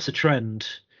me, that's a trend.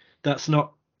 It's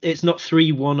not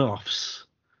 3 one-offs.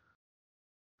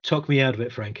 Talk me out of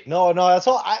it, Frank. No, that's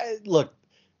all. Look,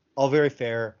 all very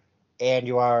fair. And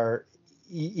you're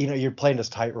playing this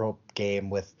tightrope game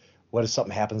with what if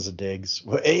something happens to Diggs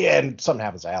and something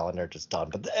happens to Allen, they're just done.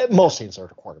 But most teams are a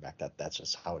quarterback. That's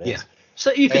just how it is. Yeah.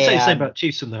 So you could say the same about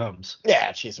Chiefs and the Mahomes.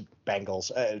 Yeah, Chiefs,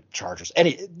 Bengals, Chargers,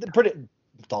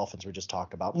 Dolphins we just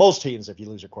talked about. Most teams, if you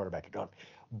lose your quarterback, you're done.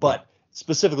 But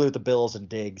specifically with the Bills and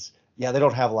Diggs, they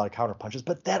don't have a lot of counter punches.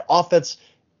 But that offense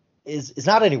is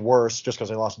not any worse just because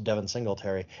they lost Devin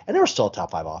Singletary, and they were still a top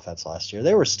 5 offense last year.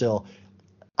 They were still.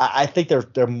 I think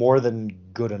they're more than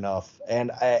good enough,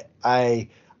 and I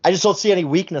just don't see any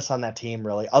weakness on that team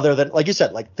really, other than, like you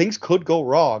said, like things could go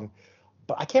wrong,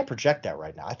 but I can't project that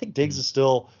right now. I think Diggs is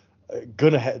still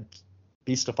gonna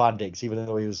be Stephon Diggs, even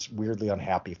though he was weirdly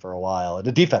unhappy for a while. And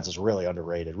the defense is really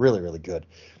underrated, really, really good.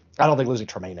 I don't think losing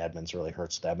Tremaine Edmonds really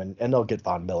hurts them, and they'll get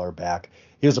Von Miller back.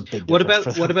 He was a big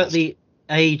difference. What about the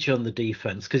age on the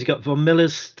defense? Because you got Von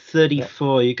Miller's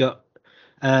 34, you got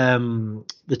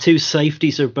the 2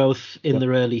 safeties are both in their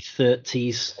early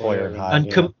 30s. Hoyer and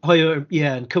Hyde,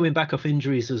 and coming back off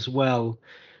injuries as well.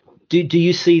 Do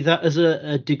you see that as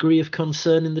a degree of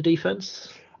concern in the defense?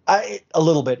 A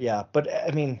little bit, yeah. But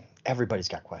I mean, everybody's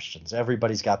got questions.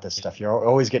 Everybody's got this stuff. You're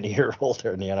always getting a year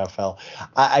older in the NFL.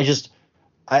 I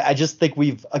just think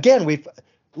we've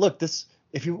look this.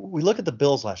 We look at the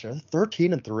Bills last year,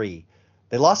 13-3.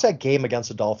 They lost that game against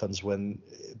the Dolphins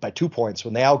by 2 points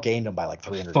when they outgained them by like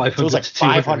 300. It was like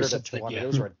 500 to 200. Yeah. It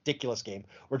was a ridiculous game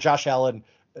where Josh Allen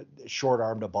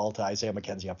short-armed a ball to Isaiah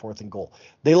McKenzie on 4th and goal.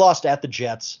 They lost at the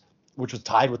Jets, which was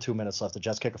tied with 2 minutes left. The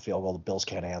Jets kick a field goal. The Bills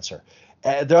can't answer.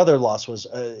 Their other loss was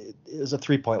it was a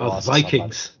 3-point loss. The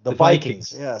Vikings. The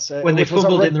Vikings, yes. When they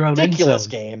fumbled in their own end zone. Ridiculous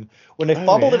game. When they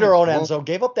fumbled in their own end zone,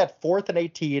 gave up that 4th and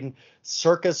 18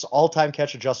 circus all-time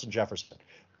catch of Justin Jefferson.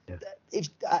 Yeah.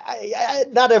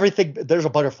 Not everything. There's a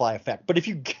butterfly effect, but if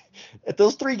you at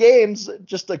those 3 games,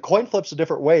 just the coin flips a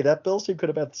different way. That Bills team could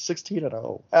have been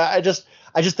 16-0. I just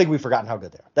think we've forgotten how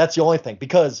good they are. That's the only thing,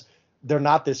 because they're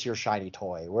not this year's shiny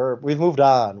toy. We've moved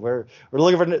on. We're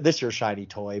looking for this year's shiny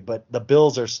toy, but the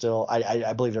Bills are still.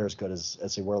 I believe they're as good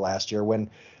as they were last year. When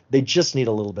they just need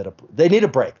a little bit of. They need a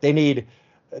break. They need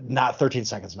not 13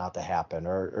 seconds not to happen,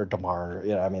 or DeMar.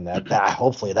 I mean that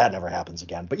hopefully that never happens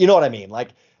again. But you know what I mean. Like,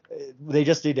 they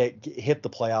just need to hit the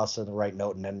playoffs on the right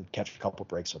note and then catch a couple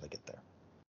breaks when they get there.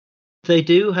 They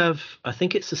do have, I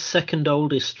think it's the second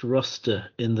oldest roster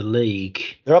in the league.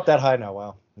 They're up that high now.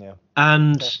 Wow. Yeah.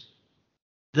 And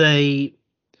they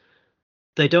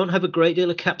don't have a great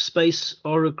deal of cap space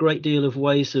or a great deal of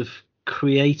ways of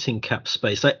creating cap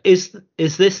space. Like, is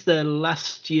this their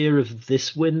last year of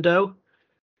this window,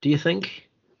 do you think?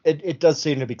 It does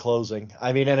seem to be closing.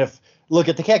 I mean, and if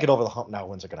they can't get over the hump now,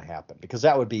 when's it going to happen? Because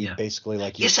that would be basically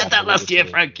like you said that last year,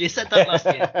 Frank. You said that last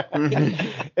year.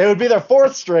 It would be their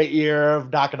 4th straight year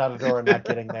of knocking on the door and not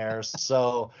getting there.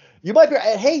 So you might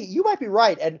be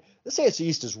right. And this AFC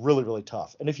East is really, really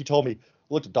tough. And if you told me,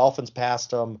 look, the Dolphins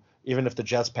passed them, even if the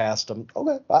Jets passed them,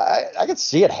 okay, I could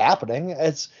see it happening.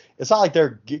 It's not like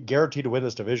they're guaranteed to win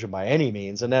this division by any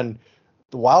means. And then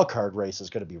the wild card race is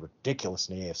going to be ridiculous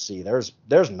in the AFC.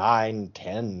 There's 9,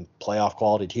 10 playoff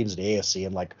quality teams in the AFC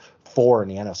and like 4 in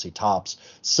the NFC tops.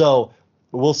 So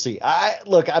we'll see. I'm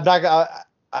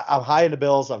high in the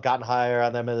Bills. I've gotten higher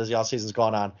on them as the offseason's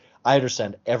gone on. I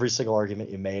understand every single argument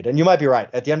you made, and you might be right.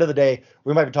 At the end of the day,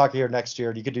 we might be talking here next year,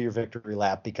 and you could do your victory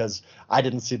lap, because I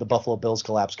didn't see the Buffalo Bills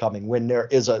collapse coming, when there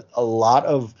is a lot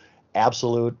of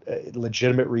absolute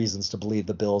legitimate reasons to believe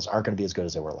the Bills aren't going to be as good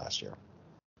as they were last year.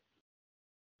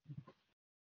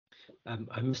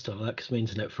 I missed all that because my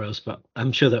internet froze, but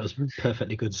I'm sure that was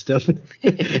perfectly good stuff.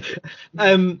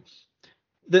 The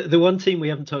one team we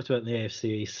haven't talked about in the AFC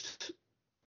East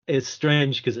is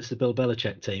strange because it's the Bill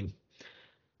Belichick team,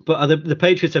 but the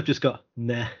Patriots have just got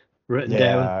written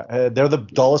down. They're the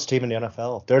dullest team in the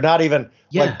NFL. They're not even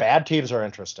like bad teams are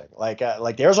interesting. Like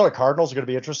the Arizona Cardinals are going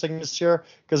to be interesting this year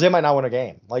because they might not win a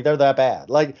game. Like, they're that bad.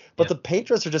 But the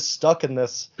Patriots are just stuck in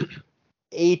this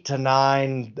 8 to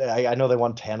 9. I know they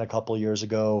won 10 a couple of years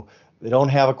ago. They don't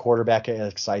have a quarterback that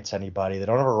excites anybody. They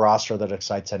don't have a roster that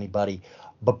excites anybody.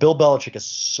 But Bill Belichick is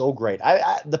so great.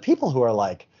 The people who are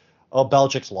like, oh,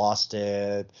 Belichick's lost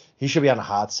it, he should be on a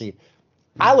hot seat.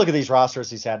 I look at these rosters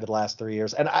he's had the last 3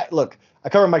 years, and I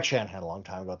covered Mike Shanahan a long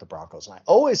time ago at the Broncos, and I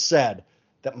always said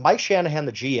that Mike Shanahan,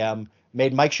 the GM,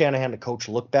 made Mike Shanahan, the coach,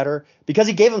 look better because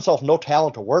he gave himself no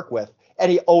talent to work with,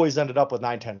 and he always ended up with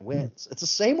 9-10 wins. It's the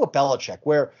same with Belichick,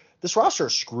 where this roster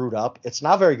is screwed up. It's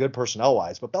not very good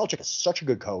personnel-wise, but Belichick is such a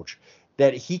good coach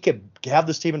that he could have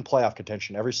this team in playoff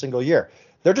contention every single year.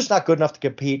 They're just not good enough to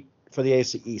compete for the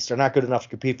AFC East. They're not good enough to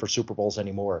compete for Super Bowls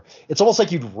anymore. It's almost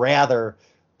like you'd rather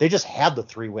they just had the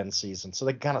 3-win season, so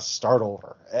they kind of start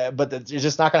over. But it's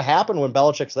just not going to happen when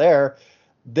Belichick's there.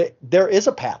 There is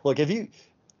a path. Look, if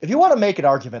you want to make an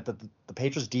argument that the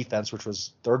Patriots defense, which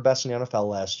was 3rd best in the NFL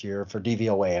last year for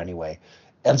DVOA anyway,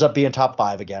 ends up being top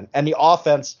 5 again, and the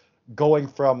offense going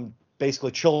from basically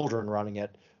children running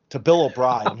it to Bill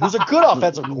O'Brien, who's a good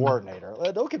offensive coordinator.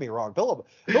 Don't get me wrong. Bill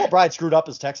O'Brien screwed up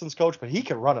as Texans coach, but he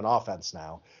can run an offense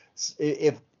now.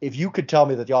 If you could tell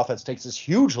me that the offense takes this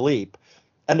huge leap,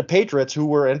 and the Patriots, who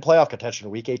were in playoff contention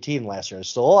in Week 18 last year, are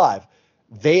still alive,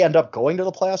 they end up going to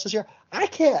the playoffs this year, I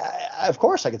can't. Of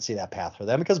course, I could see that path for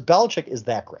them because Belichick is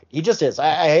that great. He just is.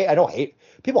 I don't hate.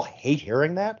 People hate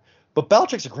hearing that, but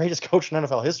Belichick's the greatest coach in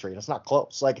NFL history, and it's not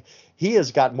close. Like, he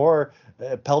has got more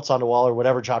pelts on the wall, or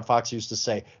whatever John Fox used to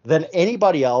say, than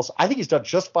anybody else. I think he's done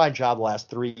just fine job the last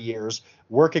 3 years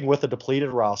working with a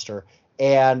depleted roster.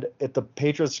 And if the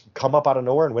Patriots come up out of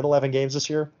nowhere and win 11 games this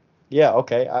year, yeah,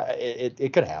 okay,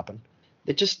 it could happen.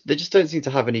 They just don't seem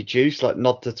to have any juice. Like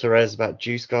nod to Therese about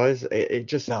juice, guys. It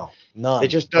just none. They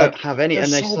just don't have any, they're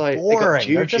and so they got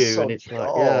boring. They're just Juju, so and it's like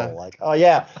dull. Like, oh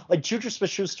yeah, like Juju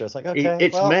Smith-Schuster. It's like, okay,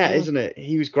 it's Matt, isn't it?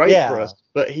 He was great for us,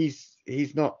 but he's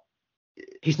not.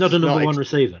 He's not a number one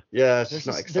receiver. Yeah, it's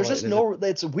not exciting. There's just no.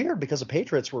 It's weird because the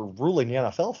Patriots were ruling the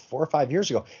NFL 4 or 5 years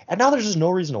ago, and now there's just no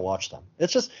reason to watch them.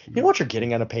 It's just you know what you're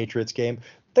getting in a Patriots game.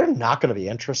 They're not going to be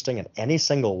interesting in any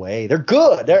single way. They're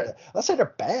good. Let's say they're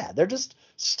bad. They're just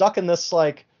stuck in this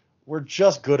like we're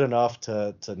just good enough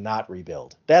to not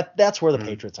rebuild. That's where the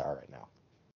Patriots are right now.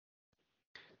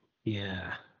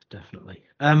 Yeah, definitely.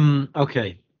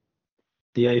 Okay,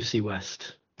 the AFC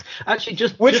West. Actually,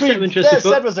 which we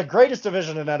said was the greatest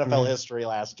division in NFL history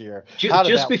last year.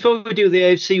 Just before we do the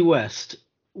AFC West,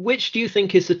 which do you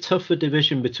think is the tougher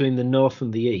division between the North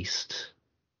and the East?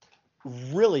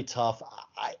 Really tough.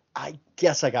 I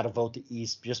guess I got to vote the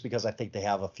East just because I think they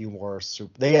have a few more.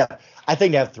 I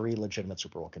think they have 3 legitimate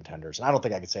Super Bowl contenders, and I don't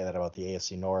think I could say that about the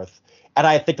AFC North. And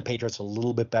I think the Patriots are a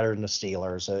little bit better than the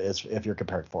Steelers if you're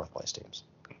comparing 4th place teams.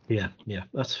 Yeah,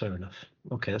 that's fair enough.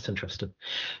 Okay, that's interesting.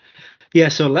 Yeah,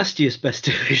 so last year's best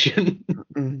division,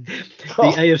 the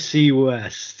AFC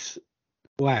West.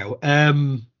 Wow.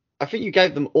 I think you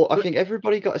gave them all. I think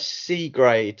everybody got a C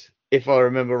grade, if I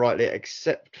remember rightly,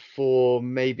 except for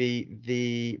maybe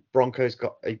the Broncos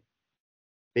got a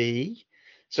B.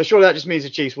 So surely that just means the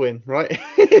Chiefs win, right?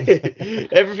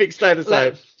 Everything stayed the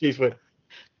same. Chiefs win.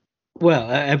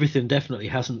 Well, everything definitely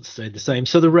hasn't stayed the same.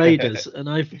 So the Raiders, and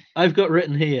I've got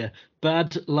written here,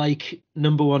 bad like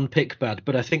number 1 pick bad,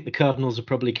 but I think the Cardinals are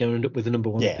probably going to end up with the number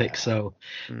 1 pick. So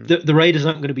the Raiders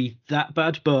aren't going to be that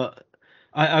bad, but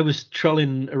I was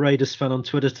trolling a Raiders fan on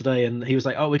Twitter today, and he was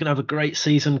like, oh, we're going to have a great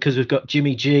season because we've got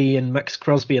Jimmy G and Max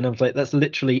Crosby. And I was like, that's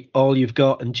literally all you've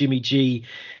got. And Jimmy G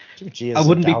I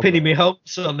wouldn't be pinning my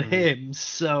hopes on him.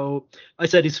 So I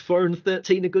said, is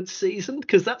 4-13 a good season?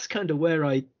 Because that's kind of where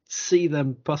I see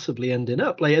them possibly ending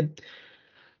up. Like,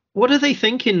 what are they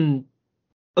thinking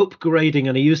upgrading,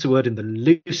 and I use the word in the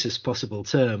loosest possible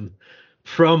term,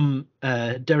 from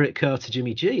Derek Carr to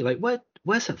Jimmy G? Like,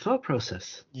 where's that thought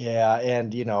process? Yeah,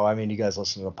 and you guys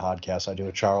listen to the podcast I do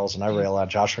with Charles, and I rail on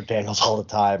Josh McDaniels all the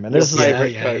time. And this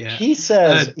is he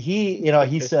says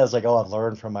he says like, oh, I've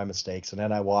learned from my mistakes, and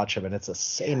then I watch him, and it's the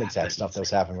same exact stuff that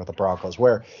was happening with the Broncos,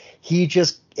 where he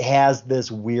just has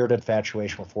this weird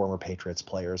infatuation with former Patriots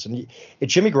players. And if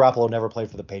Jimmy Garoppolo never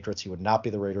played for the Patriots, he would not be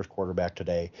the Raiders quarterback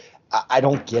today. I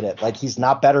don't get it. Like, he's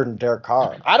not better than Derek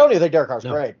Carr. I don't even think Derek Carr's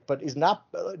great, but he's not.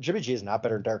 Jimmy G is not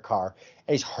better than Derek Carr.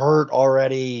 And he's hurt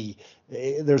already.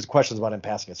 There's questions about him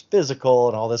passing his physical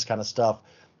and all this kind of stuff.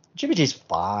 Jimmy G's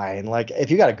fine. Like,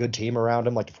 if you got a good team around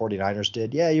him, like the 49ers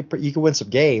did, yeah, you can win some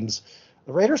games.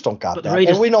 The Raiders don't got but that. The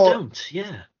Raiders and we know, don't,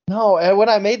 yeah. No, and when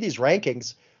I made these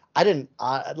rankings, I didn't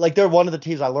like, they're one of the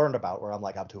teams I learned about where I'm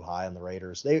like, I'm too high on the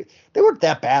Raiders. They weren't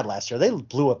that bad last year. They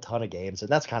blew a ton of games, and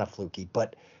that's kind of fluky.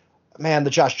 But man, the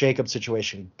Josh Jacobs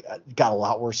situation got a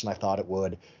lot worse than I thought it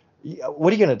would.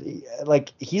 What are you gonna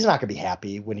like? He's not gonna be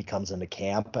happy when he comes into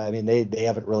camp. I mean, they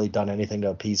haven't really done anything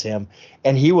to appease him,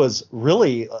 and he was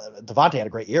really Devontae had a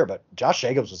great year, but Josh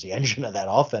Jacobs was the engine of that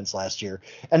offense last year,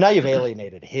 and now you've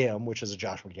alienated him, which is a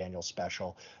Josh McDaniels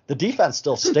special. The defense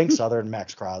still stinks, other than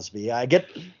Max Crosby. I get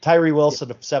Tyree Wilson,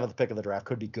 the 7th pick of the draft,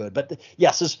 could be good, but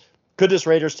yes, could this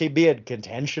Raiders team be in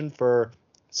contention for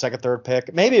 2nd, 3rd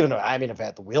pick? Maybe even, I mean, if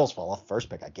the wheels fall off, 1st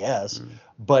pick, I guess.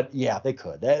 But yeah, they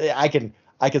could.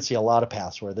 I can see a lot of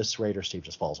paths where this Raiders team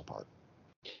just falls apart.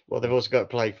 Well, they've also got to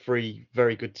play 3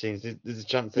 very good teams. There's a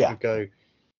chance they could go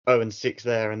 0-6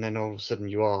 there, and then all of a sudden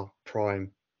you are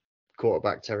prime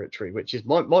quarterback territory, which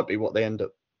might be what they end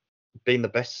up being the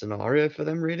best scenario for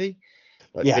them, really.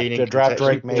 Like to draft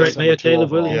Drake May,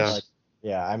 Caleb Williams.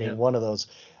 I mean, one of those.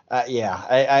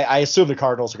 I assume the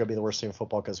Cardinals are going to be the worst team in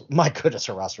football because, my goodness,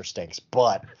 their roster stinks.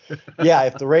 But, yeah,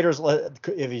 if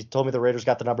he told me the Raiders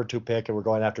got the number 2 pick and we're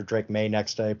going after Drake May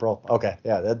next April, okay,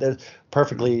 yeah, that's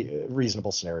perfectly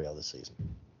reasonable scenario this season.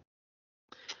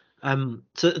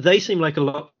 So they seem like a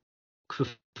lot for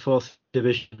 4th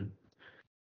division.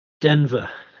 Denver.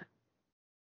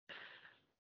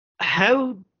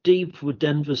 How deep were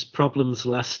Denver's problems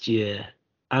last year?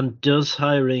 And does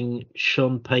hiring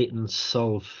Sean Payton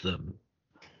solve them?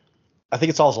 I think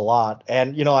it solves a lot.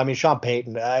 And, Sean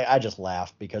Payton, I just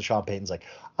laughed because Sean Payton's like,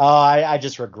 I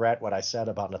just regret what I said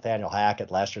about Nathaniel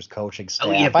Hackett, last year's coaching staff.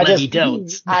 Oh, yeah,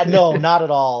 don't. I know, not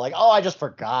at all. Like, I just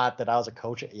forgot that I was a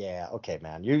coach. Yeah, okay,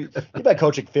 man. You've been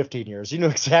coaching 15 years. You knew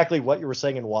exactly what you were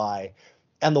saying and why.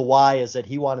 And the why is that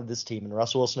he wanted this team, and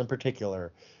Russell Wilson in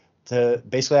particular, to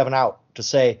basically have an out, to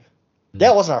say,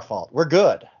 that wasn't our fault. We're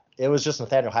good. It was just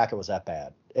Nathaniel Hackett was that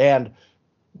bad. And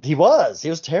He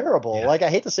was terrible. Yeah. Like, I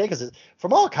hate to say, because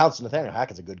from all accounts, Nathaniel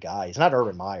Hackett's a good guy. He's not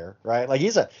Urban Meyer, right? Like,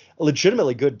 he's a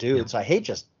legitimately good dude. Yeah. So I hate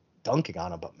just dunking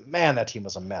on him. But man, that team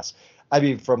was a mess. I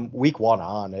mean, from week 1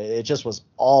 on, it just was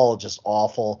all just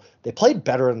awful. They played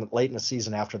better late in the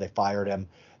season after they fired him.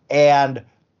 And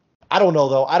I don't know,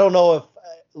 though. I don't know if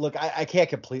look, I can't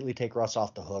completely take Russ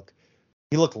off the hook.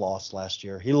 He looked lost last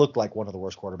year. He looked like one of the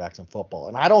worst quarterbacks in football.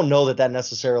 And I don't know that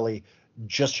necessarily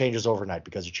just changes overnight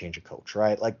because you change a coach,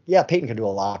 right? Like, yeah, Peyton can do a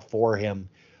lot for him,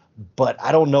 but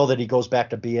I don't know that he goes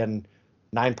back to being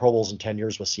 9 Pro Bowls in 10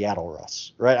 years with Seattle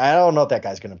Russ, right? I don't know if that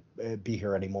guy's going to be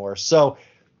here anymore. So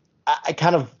I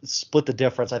kind of split the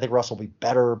difference. I think Russ will be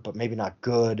better, but maybe not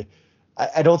good.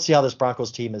 I don't see how this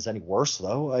Broncos team is any worse,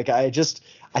 though. Like, I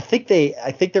think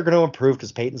they're going to improve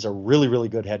because Peyton's a really, really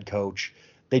good head coach.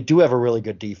 They do have a really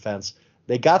good defense.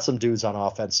 They got some dudes on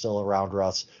offense still around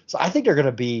Russ. So I think they're going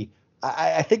to be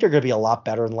I think they're going to be a lot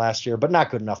better than last year, but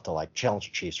not good enough to like challenge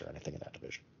the Chiefs or anything in that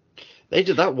division.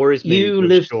 That worries me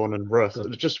with Sean and Russ.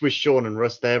 Just with Sean and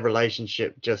Russ, their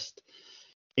relationship just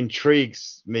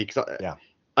intrigues me because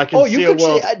I can see a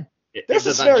world. There's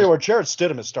a scenario where Jarrett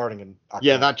Stidham is starting in October.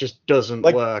 Yeah, that just doesn't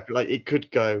work. Like, it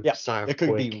could go south. It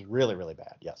could be really, really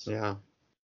bad. Yes. Yeah.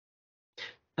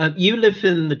 You live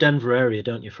in the Denver area,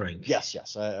 don't you, Frank?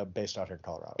 Yes. I'm based out here in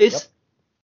Colorado.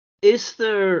 Is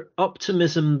there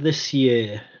optimism this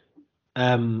year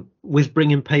with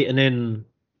bringing Peyton in?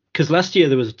 Because last year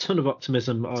there was a ton of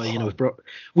optimism.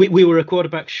 We were a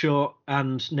quarterback short,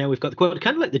 and now we've got the quarterback.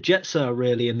 Kind of like the Jets are,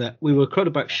 really, in that we were a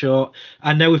quarterback short,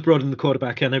 and now we've brought in the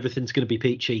quarterback, and everything's going to be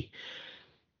peachy.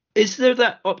 Is there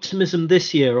that optimism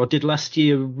this year, or did last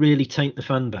year really taint the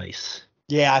fan base?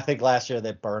 Yeah, I think last year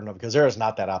they burned them because there is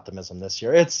not that optimism this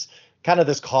year. It's kind of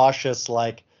this cautious,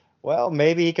 like, well,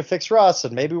 maybe he can fix Russ,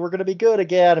 and maybe we're going to be good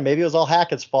again, and maybe it was all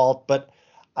Hackett's fault, but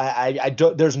I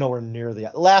don't. There's nowhere near the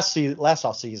last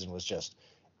off season was just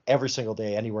every single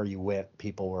day, anywhere you went,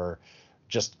 people were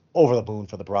just over the moon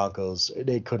for the Broncos.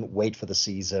 They couldn't wait for the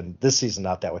season. This season,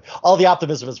 not that way. All the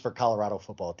optimism is for Colorado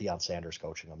football. Deion Sanders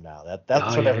coaching them now.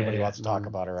 That's what everybody wants to talk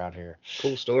about around here.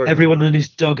 Cool story. Everyone and his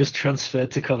dog has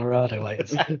transferred to Colorado. Like,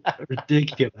 it's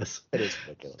ridiculous. It is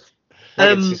ridiculous.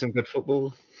 I can see some good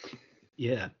football.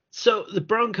 Yeah. So the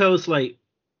Broncos, like,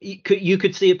 you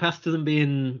could see a path to them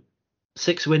being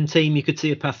 6-win team. You could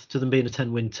see a path to them being a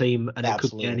 10-win team, and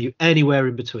Absolutely. It could be anywhere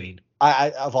in between.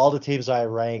 I of all the teams I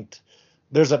ranked,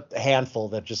 there's a handful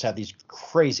that just have these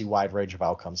crazy wide range of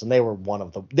outcomes, and they were one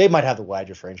of them. They might have the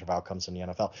widest range of outcomes in the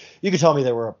NFL. You could tell me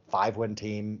they were a 5-win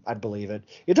team, I'd believe it.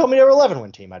 You told me they were an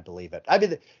 11-win team, I'd believe it. I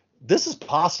mean, this is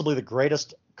possibly the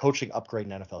greatest coaching upgrade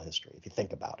in NFL history, if you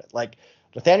think about it. Like,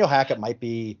 Nathaniel Hackett might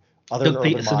be other than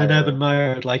Peterson and Urban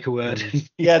Meyer, I'd like a word.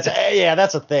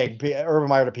 That's a thing. Urban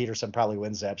Meyer to Peterson probably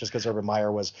wins that just because Urban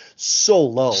Meyer was so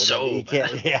low. So he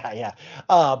can't. Yeah.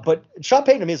 But Sean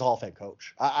Payton to me is a Hall of Fame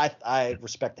coach. I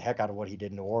respect the heck out of what he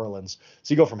did in New Orleans.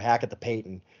 So you go from Hackett to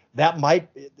Payton. That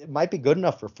might be good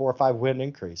enough for 4 or 5 win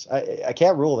increase. I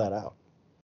can't rule that out.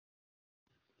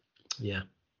 Yeah.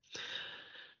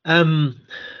 The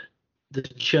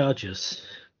Chargers.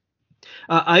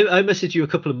 I messaged you a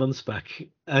couple of months back,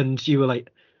 and you were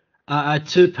like,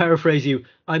 to paraphrase you,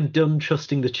 I'm done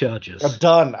trusting the Chargers. I'm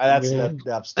done. I'm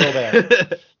still there.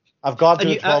 I've gone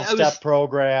through a 12-step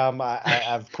program.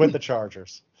 I've quit the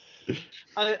Chargers.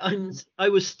 I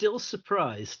was still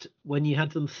surprised when you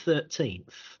had them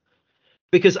 13th,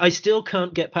 because I still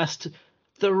can't get past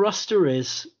the roster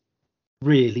is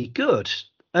really good.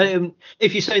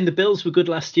 If you're saying the Bills were good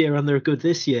last year and they're good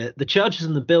this year, the Chargers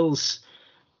and the Bills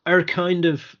are kind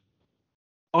of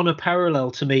on a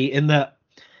parallel to me in that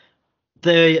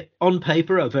they, on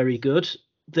paper, are very good.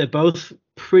 They're both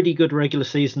pretty good regular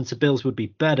seasons. The Bills would be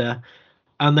better.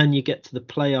 And then you get to the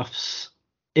playoffs,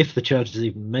 if the Chargers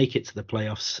even make it to the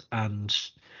playoffs, and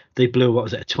they blew, a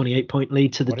 28-point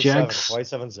lead to the Jags?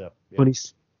 27 zip.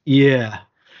 Yeah.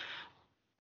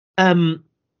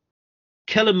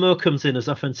 Kellen Moore comes in as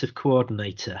offensive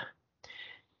coordinator.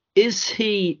 Is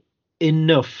he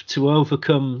enough to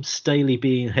overcome Staley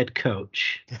being head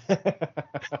coach?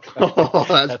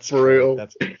 That's brutal.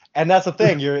 That's the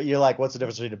thing. You're like, what's the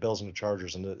difference between the Bills and the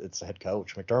Chargers? And it's the head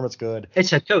coach. McDermott's good. It's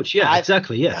head coach. Yeah,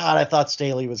 exactly. Yeah. God, I thought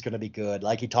Staley was going to be good.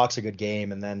 Like, he talks a good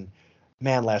game, and then,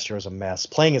 man, last year was a mess.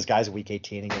 Playing his guys at week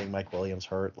 18 and getting Mike Williams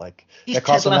hurt, like, that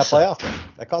cost him that playoff game.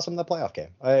 That cost him that playoff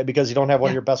game because you don't have one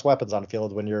of your best weapons on the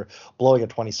field when you're blowing a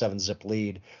 27-zip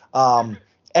lead. And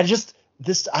just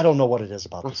this, I don't know what it is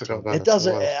about this team. It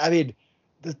doesn't. I mean,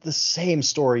 the same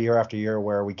story year after year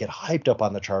where we get hyped up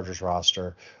on the Chargers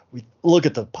roster. We look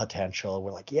at the potential.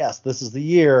 We're like, yes, this is the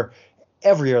year.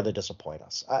 Every year they disappoint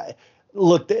us.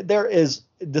 Look, there is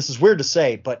this is weird to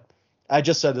say, but I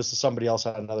just said this to somebody else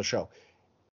on another show.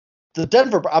 I'm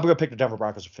going to pick the Denver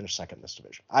Broncos to finish second in this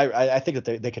division. I think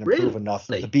that they can improve enough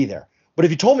to be there. But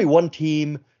if you told me one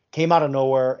team came out of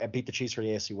nowhere and beat the Chiefs for the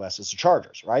AFC West, it's the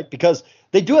Chargers, right? Because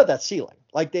they do have that ceiling.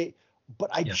 But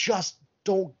I just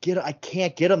don't get it. I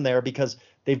can't get them there because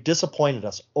they've disappointed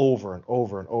us over and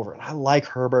over and over. And I like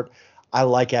Herbert. I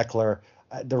like Eckler.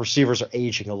 The receivers are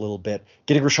aging a little bit.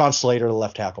 Getting Rashawn Slater, the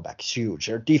left tackle, back is huge.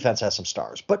 Their defense has some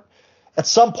stars. But at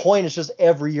some point, it's just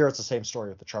every year it's the same story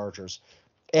with the Chargers.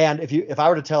 And if I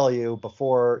were to tell you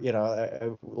before,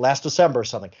 last December or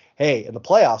something, hey, in the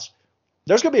playoffs,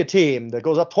 there's going to be a team that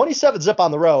goes up 27-zip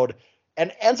on the road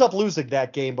and ends up losing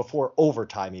that game before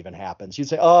overtime even happens, you'd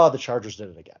say, oh, the Chargers did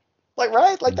it again.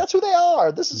 Right? That's who they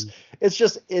are. It's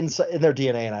just in their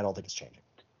DNA, and I don't think it's changing.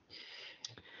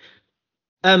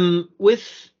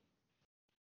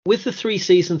 With the 3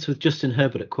 seasons with Justin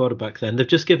Herbert at quarterback, then they've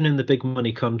just given him the big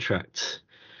money contract.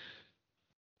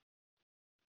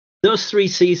 Those 3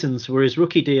 seasons were his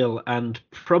rookie deal and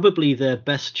probably their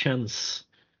best chance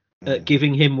at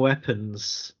giving him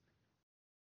weapons.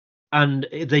 And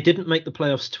they didn't make the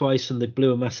playoffs twice, and they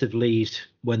blew a massive lead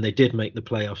when they did make the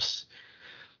playoffs.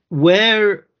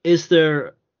 Where is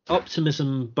there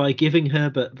optimism by giving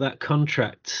Herbert that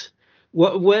contract?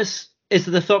 Is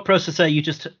the thought process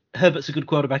there Herbert's a good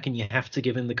quarterback and you have to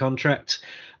give him the contract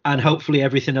and hopefully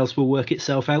everything else will work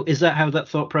itself out? Is that how that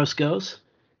thought process goes?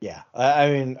 Yeah.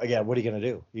 I mean, again, what are you going to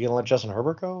do? You going to let Justin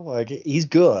Herbert go? He's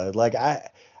good. I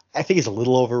think he's a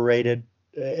little overrated.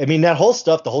 I mean, that whole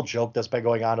stuff, the whole joke that's been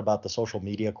going on about the social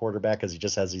media quarterback because he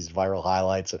just has these viral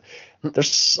highlights.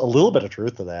 There's a little bit of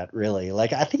truth to that, really.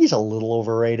 I think he's a little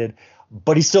overrated,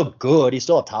 but he's still good. He's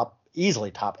still a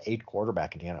easily top 8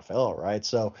 quarterback in the NFL, right?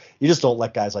 So you just don't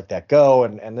let guys like that go.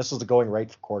 And this is the going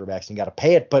rate for quarterbacks, and you got to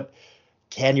pay it. But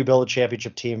can you build a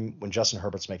championship team when Justin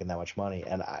Herbert's making that much money?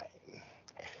 And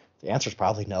the answer is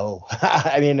probably no.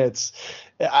 I mean,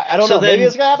 I don't know. Maybe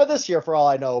it's going to happen this year for all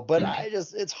I know, but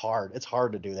it's hard. It's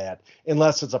hard to do that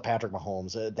unless it's a Patrick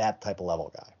Mahomes, that type of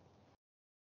level guy.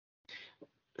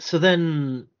 So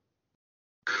then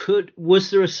was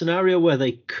there a scenario where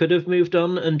they could have moved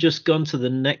on and just gone to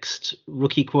the next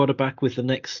rookie quarterback with the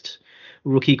next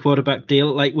rookie quarterback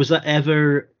deal? Was that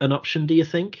ever an option, do you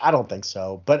think? I don't think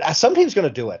so, but some team's going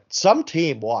to do it. Some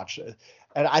team, watch.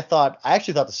 And I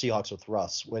actually thought the Seahawks with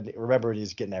Russ, remember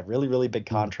he's getting that really, really big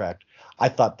contract. I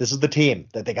thought this is the team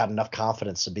that they got enough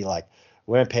confidence to be like,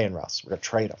 we're not paying Russ. We're going to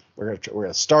trade him. We're going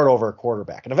to start over a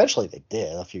quarterback. And eventually they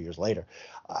did a few years later.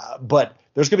 But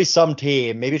there's going to be some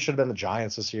team, maybe it should have been the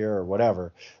Giants this year or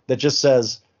whatever, that just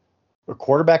says a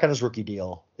quarterback on his rookie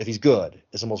deal, if he's good,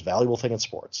 is the most valuable thing in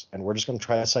sports. And we're just going to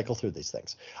try to cycle through these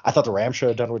things. I thought the Rams should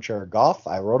have done with Jared Goff.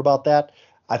 I wrote about that.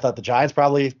 I thought the Giants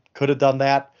probably could have done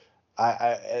that.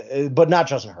 But not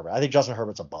Justin Herbert. I think Justin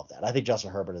Herbert's above that. I think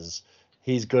Justin Herbert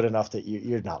he's good enough that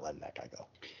you're not letting that guy go.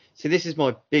 See, this is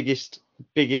my biggest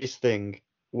thing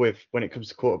with when it comes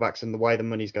to quarterbacks and the way the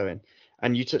money's going.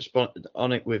 And you touched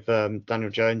on it with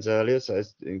Daniel Jones earlier, so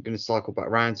I'm going to cycle back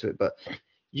around to it. But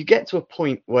you get to a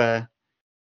point where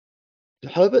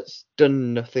Herbert's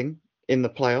done nothing in the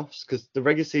playoffs because the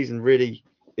regular season really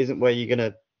isn't where you're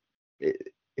going to.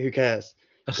 Who cares?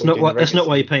 That's not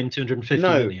why you're paying $250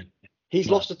 million. He's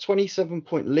lost a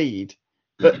 27-point lead,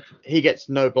 but he gets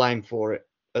no blame for it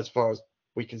as far as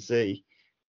we can see.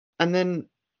 And then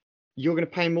you're going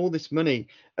to pay him all this money.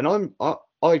 And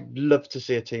I'd love to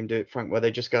see a team do it, Frank, where they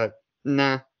just go,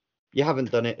 nah, you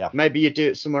haven't done it. Yeah. Maybe you do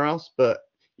it somewhere else, but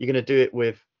you're going to do it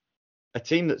with a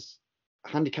team that's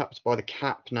handicapped by the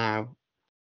cap now.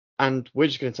 And we're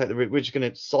just going to take the route. We're just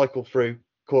going to cycle through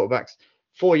quarterbacks,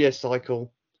 4-year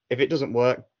cycle. If it doesn't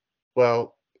work,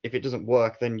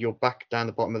 then you're back down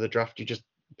the bottom of the draft. You just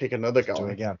pick another guy. Do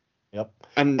it again. Yep.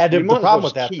 And the problem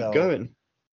with that, keep going.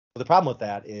 The problem with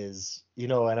that is,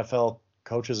 NFL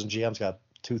coaches and GMs got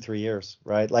 2-3 years,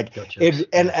 right?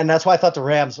 And that's why I thought the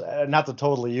Rams, not to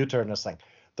totally U-turn this thing,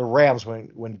 the Rams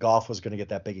when Goff was going to get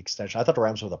that big extension, I thought the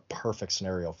Rams were the perfect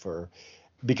scenario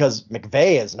because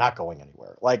McVay is not going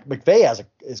anywhere. McVay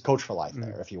is coach for life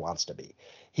there if he wants to be.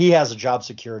 He has a job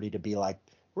security to be like,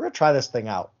 we're going to try this thing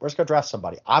out. We're just going to draft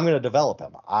somebody. I'm going to develop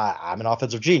him. I'm an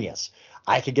offensive genius.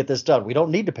 I can get this done. We don't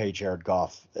need to pay Jared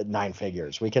Goff 9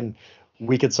 figures. We can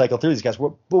cycle through these guys.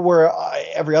 But we're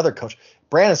every other coach.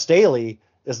 Brandon Staley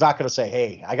is not going to say,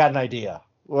 hey, I got an idea.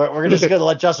 We're just going to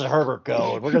let Justin Herbert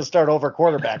go, and we're going to start over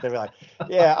quarterback. They'll be like,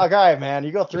 yeah, okay, man,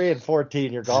 you go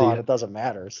 3-14, you're gone. It doesn't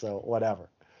matter, so whatever.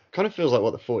 Kind of feels like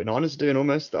what the 49ers are doing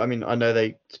almost. I mean, I know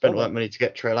they spent all that money to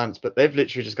get Trey Lance, but they've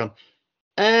literally just gone,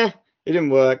 it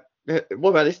didn't work. What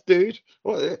about this dude?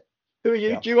 Who are you?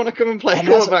 Yeah. Do you want to come and play And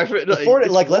quarterback?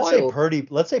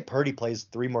 let's say Purdy plays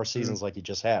 3 more seasons like he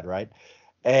just had, right?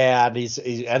 And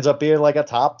he ends up being like a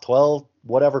top 12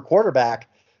 whatever quarterback.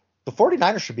 The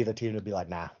 49ers should be the team to be like,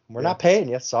 nah, we're not paying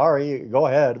you. Sorry, go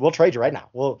ahead. We'll trade you right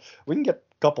now. We can get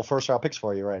a couple first-round picks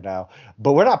for you right now,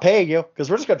 but we're not paying you because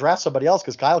we're just going to draft somebody else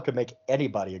because Kyle could make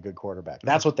anybody a good quarterback.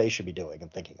 That's what they should be doing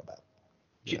and thinking about.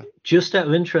 Yeah. Just out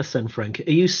of interest then, Frank,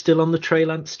 are you still on the Trey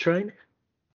Lance train?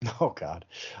 Oh God,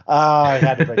 I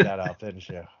had to bring that up, didn't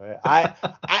you?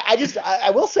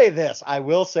 I will say this.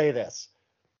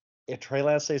 If Trey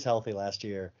Lance stays healthy last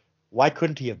year, why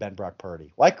couldn't he have been Brock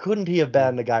Purdy? Why couldn't he have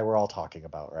been the guy we're all talking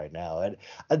about right now? And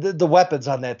the weapons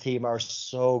on that team are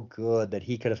so good that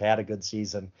he could have had a good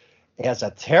season. He has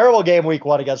a terrible game week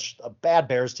 1 against a bad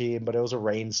Bears team, but it was a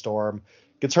rainstorm.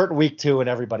 Gets hurt in week 2, and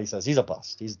everybody says he's a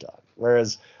bust. He's done.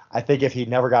 Whereas I think if he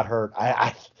never got hurt,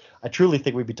 I truly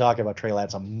think we'd be talking about Trey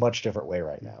Lance a much different way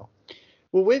right now.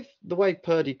 Well, with the way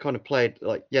Purdy kind of played,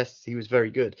 like, yes, he was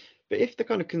very good. But if the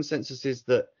kind of consensus is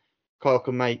that Kyle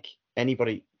can make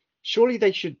anybody, surely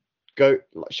they should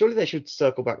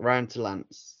circle back round to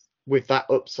Lance with that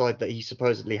upside that he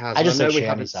supposedly has. I just know think we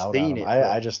Shanny's haven't out seen on him. it.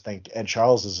 I just think, and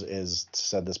Charles is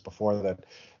said this before, that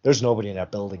there's nobody in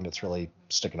that building that's really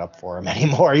sticking up for him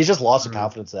anymore. He's just lost the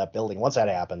confidence in that building. Once that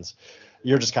happens,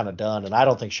 you're just kind of done. And I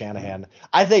don't think Shanahan.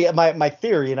 I think my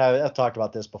theory, and I've talked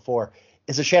about this before,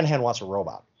 is that Shanahan wants a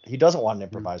robot. He doesn't want an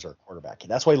improviser or quarterback.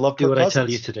 That's why he loved Kirk Cousins. Do what I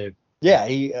tell you to do.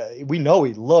 Yeah, we know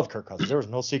he loved Kirk Cousins. There was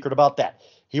no secret about that.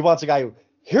 He wants a guy who,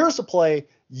 here's a play,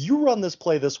 you run this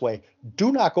play this way.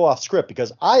 Do not go off script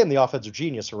because I am the offensive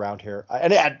genius around here.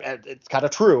 And it's kind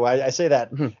of true. I say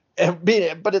that.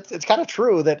 But it's kind of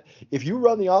true that if you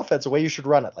run the offense the way you should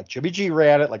run it, like Jimmy G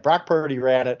ran it, like Brock Purdy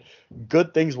ran it,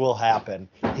 good things will happen.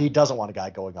 He doesn't want a guy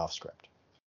going off script.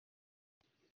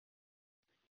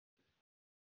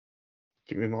 I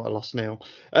think we might have lost Neil.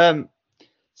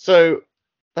 So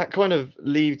that kind of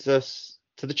leads us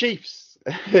to the Chiefs.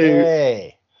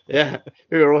 Hey. Yeah,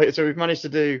 who are all here. So we've managed to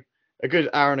do a good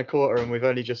hour and a quarter, and we've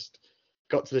only just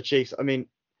got to the Chiefs. I mean,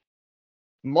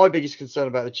 my biggest concern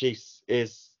about the Chiefs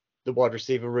is the wide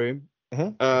receiver room.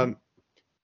 Mm-hmm.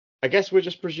 I guess we're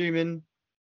just presuming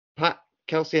Pat,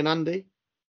 Kelsey, and Andy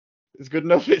is good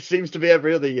enough. It seems to be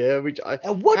every other year.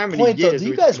 At what point, though, do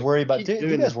you guys worry about? Do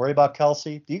you guys worry about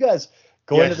Kelsey? Do you guys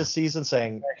go into the season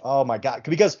saying, "Oh my God"?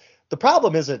 Because the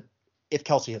problem isn't if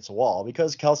Kelsey hits the wall,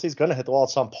 because Kelsey's going to hit the wall at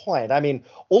some point. I mean,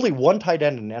 only one tight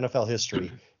end in NFL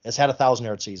history has had a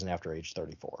 1,000-yard season after age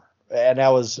 34, and that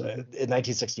was in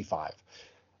 1965.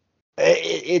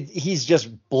 He's just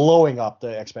blowing up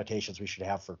the expectations we should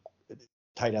have for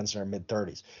tight ends in our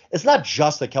mid-30s. It's not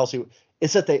just that Kelsey;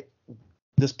 it's that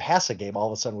this passing game all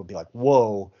of a sudden would be like,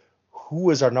 whoa,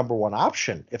 who is our number one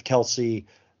option if Kelsey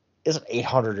is an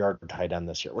 800-yard tight end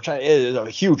this year, which is a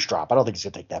huge drop. I don't think he's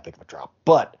going to take that big of a drop,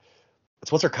 but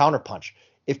it's what's our counterpunch.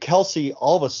 If Kelsey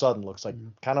all of a sudden looks like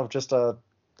kind of just a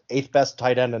 8th best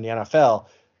tight end in the NFL,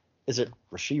 is it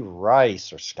Rashee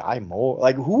Rice or Sky Moore?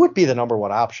 Like, who would be the number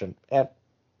one option? And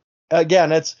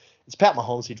again, it's Pat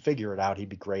Mahomes. He'd figure it out. He'd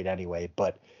be great anyway.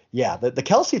 But yeah, the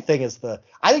Kelsey thing is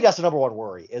I think that's the number one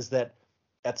worry, is that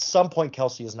at some point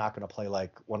Kelsey is not going to play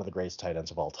like one of the greatest tight ends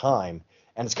of all time.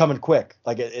 And it's coming quick.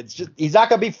 Like, it's just, he's not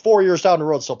going to be 4 years down the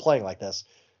road still playing like this.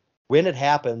 When it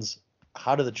happens,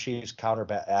 how do the Chiefs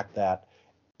counteract that?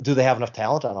 Do they have enough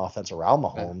talent on offense around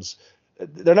Mahomes?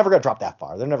 They're never going to drop that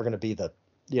far. They're never going to be the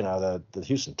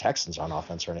Houston Texans on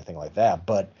offense or anything like that.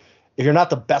 But if you're not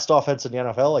the best offense in the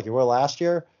NFL like you were last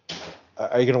year,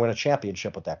 are you going to win a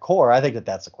championship with that core? I think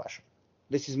that's the question.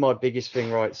 This is my biggest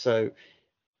thing, right? So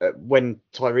when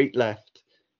Tyreek left,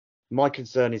 my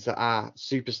concern is that our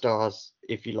superstars,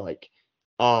 if you like,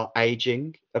 are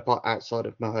aging apart outside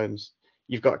of Mahomes.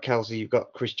 You've got Kelsey, you've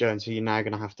got Chris Jones, who you're now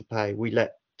going to have to pay. We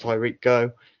let Tyreek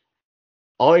go.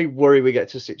 I worry we get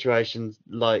to situations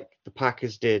like the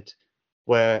Packers did,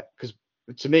 where, because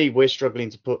to me, we're struggling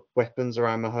to put weapons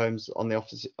around Mahomes on the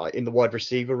offense in the wide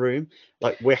receiver room.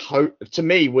 Like, we're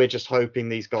just hoping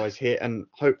these guys hit, and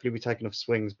hopefully we take enough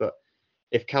swings. But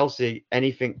if Kelsey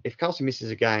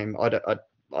misses a game,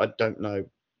 I don't know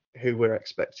who we're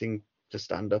expecting to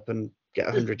stand up and get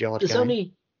a 100-yard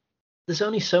game. There's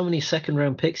only so many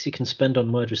second-round picks you can spend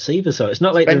on wide receivers. So it's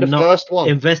not like they're not Well,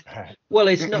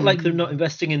 it's not like they're not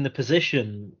investing in the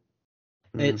position.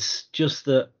 It's just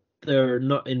that they're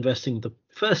not investing the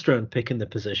first-round pick in the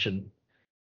position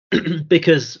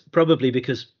because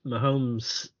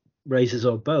Mahomes raises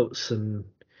all boats, and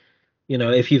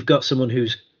if you've got someone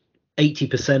who's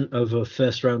 80% of a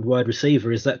first-round wide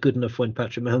receiver, is that good enough when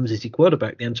Patrick Mahomes is your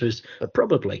quarterback? The answer is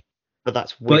probably. But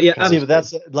that's But yeah, Kelsey. See, but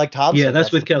that's like Tom said.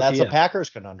 that's with Kelsey. That's a Packers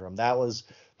conundrum. That was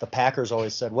the Packers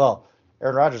always said, well,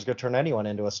 Aaron Rodgers could turn anyone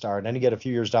into a star, and then you get a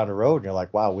few years down the road, and you're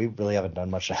like, wow, we really haven't done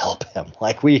much to help him.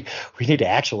 Like we need to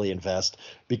actually invest,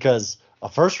 because a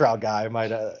first round guy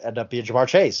might end up being Jamar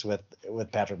Chase with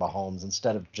Patrick Mahomes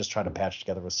instead of just trying to patch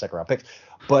together with second round picks.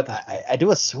 But I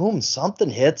do assume something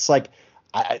hits. Like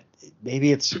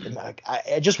maybe it's.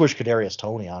 I just wish Kadarius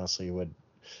Toney honestly would.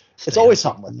 It's always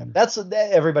something with him. That's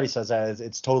everybody says that.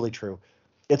 It's totally true.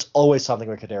 It's always something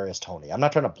with Kadarius Toney. I'm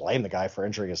not trying to blame the guy for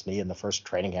injuring his knee in the first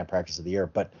training camp practice of the year,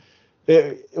 but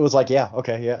it was like,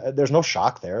 there's no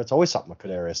shock there. It's always something with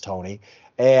Kadarius Toney,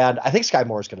 and I think Sky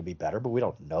Moore is going to be better, but we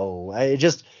don't know.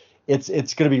 It's going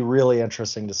to be really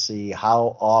interesting to see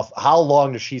how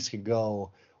long the Chiefs can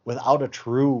go without a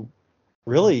true,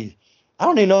 really. I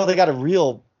don't even know if they got a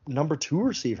real number 2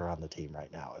 receiver on the team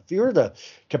right now. If you were to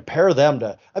compare them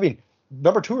to,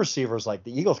 number 2 receivers, like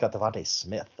the Eagles got Devontae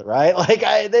Smith, right? Like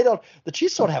the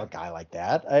Chiefs don't have a guy like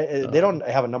that. They don't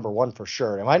have a number 1 for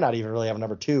sure. They might not even really have a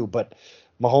number 2, but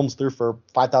Mahomes threw for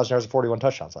 5,000 yards and 41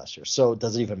 touchdowns last year, so it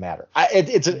doesn't even matter.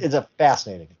 It's a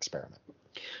fascinating experiment.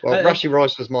 Well, Rashee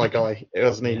Rice was my guy,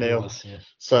 wasn't he, Neil?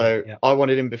 So I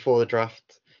wanted him before the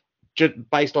draft, just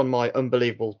based on my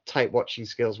unbelievable tape watching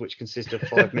skills, which consist of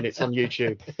 5 minutes on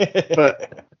YouTube.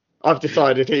 But I've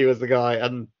decided he was the guy,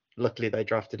 and luckily they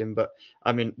drafted him. But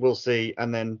we'll see.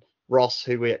 And then Ross,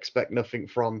 who we expect nothing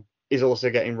from, is also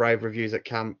getting rave reviews at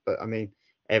camp. But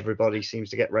everybody seems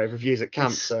to get rave reviews at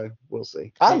camp, so we'll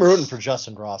see. I'm rooting for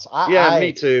Justin Ross.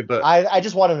 Me too. But I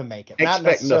just want him to make it, not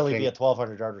necessarily nothing. Be a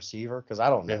 1,200-yard receiver, because I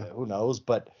don't know, who knows.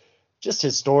 But just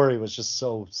his story was just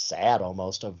so sad,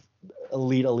 almost, of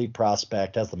elite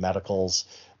prospect, has the medicals,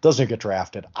 doesn't get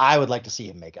drafted. I would like to see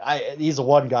him make it. He's the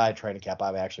one guy training camp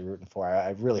I'm actually rooting for.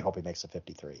 I really hope he makes a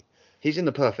 53. He's in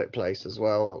the perfect place as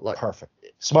well. Like perfect,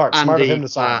 smart of him to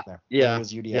sign there. Yeah, he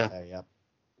was UDFA. Yeah.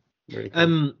 Really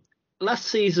cool. Last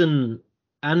season,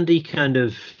 Andy kind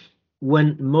of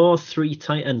went more 3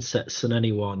 tight end sets than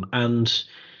anyone, and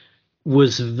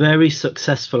was very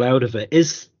successful out of it.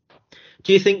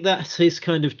 Do you think that's his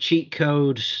kind of cheat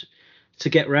code to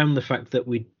get around the fact that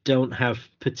we don't have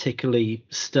particularly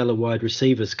stellar wide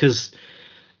receivers? Because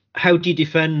how do you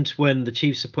defend when the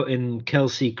Chiefs are putting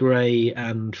Kelsey Gray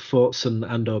and Fortson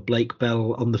and or Blake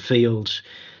Bell on the field,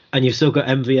 and you've still got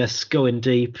MVS going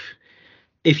deep?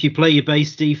 If you play your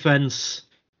base defense,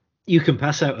 you can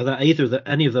pass out of that.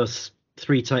 Any of those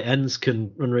 3 tight ends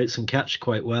can run routes and catch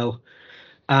quite well.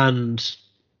 And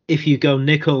if you go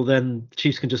nickel, then the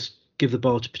Chiefs can just give the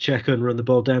ball to Pacheco and run the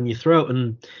ball down your throat.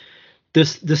 And the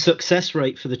success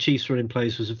rate for the Chiefs running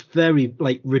plays was very,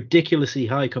 ridiculously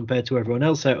high compared to everyone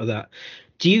else out of that.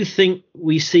 Do you think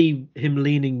we see him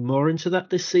leaning more into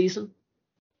that this season?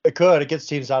 It could. It gets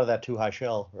teams out of that too high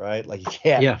shell, right? Like you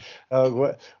can't. Yeah.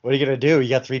 What are you gonna do? You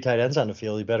got 3 tight ends on the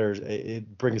field. You better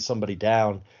bring somebody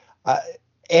down.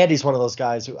 Andy's one of those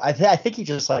guys who I think he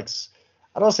just likes.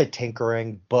 I don't want to say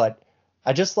tinkering, but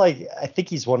I think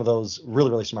he's one of those really,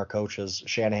 really smart coaches.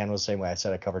 Shanahan was the same way. I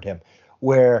said I covered him.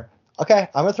 Where okay,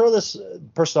 I'm gonna throw this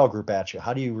personnel group at you.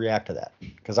 How do you react to that?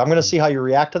 Because I'm gonna see how you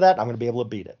react to that. I'm gonna be able to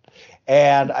beat it.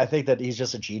 And I think that he's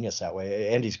just a genius that way.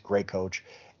 Andy's a great coach.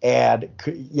 And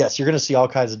yes, you're going to see all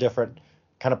kinds of different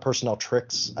kind of personnel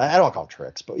tricks. I don't call them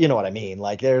tricks, but you know what I mean.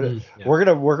 Like we're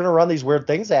gonna run these weird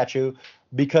things at you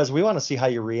because we want to see how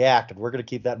you react, and we're going to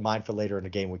keep that in mind for later in the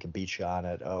game. We can beat you on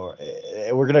it, or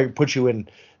we're going to put you in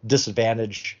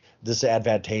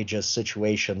disadvantageous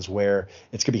situations where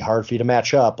it's going to be hard for you to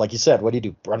match up. Like you said, what do you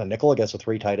do? Run a nickel against a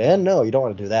 3 tight end? No, you don't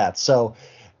want to do that. So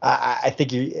I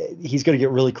think he's going to get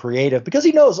really creative because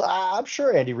he knows. I'm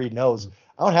sure Andy Reid knows.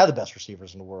 I don't have the best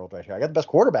receivers in the world right here. I got the best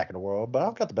quarterback in the world, but I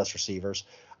don't got the best receivers.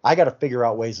 I got to figure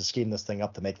out ways to scheme this thing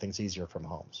up to make things easier for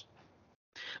Mahomes.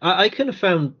 I kind of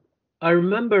found. I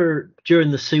remember during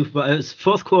the Super Bowl, it was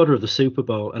 4th quarter of the Super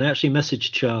Bowl, and I actually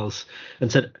messaged Charles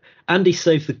and said, Andy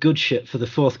saved the good shit for the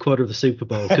 4th quarter of the Super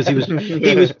Bowl because he was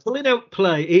pulling out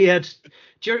play. He had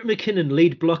Jerick McKinnon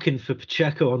lead blocking for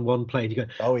Pacheco on one play. And you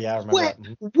go, oh yeah, I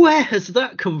remember where has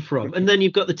that come from? And then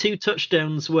you've got the 2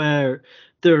 touchdowns where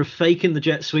they're faking the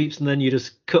jet sweeps, and then you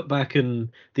just cut back,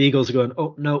 and the Eagles are going,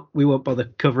 oh no, we won't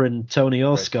bother covering Tony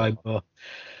or Sky Moore.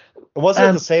 Wasn't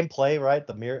it the same play, right?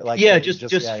 The mirror, just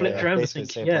flipped around.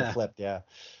 Basically, play flipped, yeah.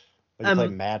 When you play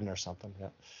Madden or something,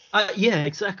 yeah. Yeah,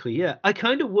 exactly. Yeah, I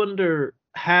kind of wonder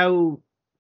how,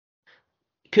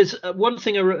 because one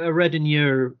thing I read in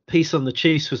your piece on the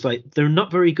Chiefs was they're not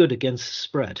very good against the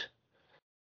spread.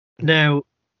 Now,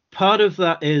 part of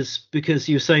that is because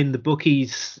you're saying the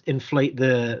bookies inflate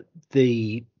the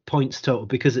points total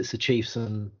because it's the Chiefs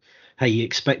and hey, you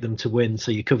expect them to win, so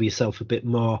you cover yourself a bit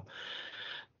more.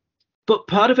 But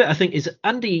part of it, I think, is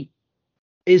Andy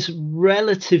is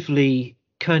relatively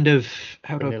kind of,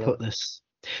 how do I put this?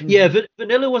 Yeah,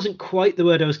 vanilla wasn't quite the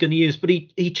word I was going to use, but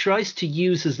he tries to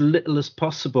use as little as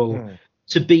possible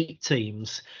to beat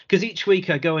teams. Because each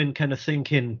week I go in kind of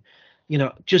thinking,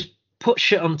 just put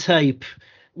shit on tape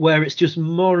where it's just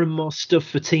more and more stuff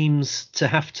for teams to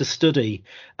have to study.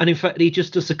 And in fact, he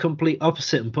just does the complete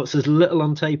opposite and puts as little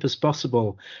on tape as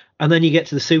possible. And then you get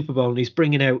to the Super Bowl and he's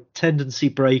bringing out tendency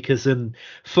breakers and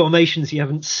formations you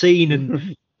haven't seen.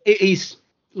 And he's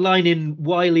lining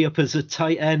Wiley up as a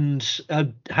tight end,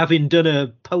 having done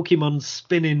a Pokemon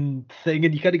spinning thing.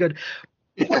 And you kind of go,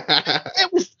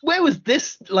 where was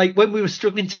this? Like when we were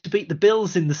struggling to beat the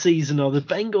Bills in the season or the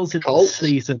Bengals in the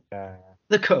season.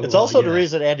 The Colts. It's also the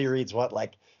reason Andy Reid's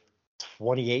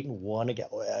 28-1 again,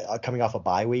 coming off a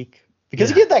bye week. Because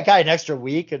you give that guy an extra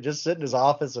week and just sit in his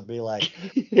office and be like,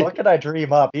 what can I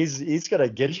dream up? He's gonna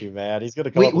get you, man. He's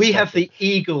gonna come. We have the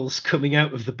Eagles coming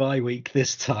out of the bye week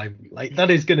this time. Like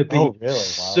that is gonna be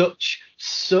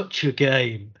such a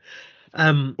game.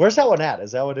 Where's that one at?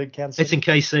 Is that one in Kansas City? It's in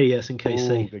KC, yes, in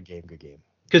KC. Ooh, good game.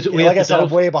 Because like I said, I'm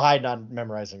way behind on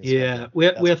memorizing. Yeah, we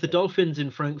have the Dolphins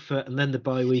in Frankfurt, and then the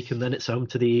bye week, and then it's home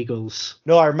to the Eagles.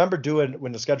 No, I remember doing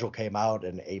when the schedule came out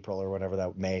in April or whenever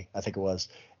that May, I think it was,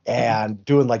 and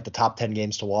doing like the top 10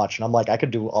 games to watch, and I'm like, I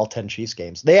could do all 10 Chiefs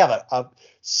games. They have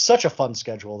such a fun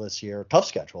schedule this year, tough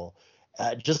schedule,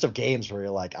 just of games where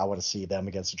you're like, I want to see them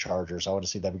against the Chargers, I want to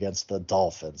see them against the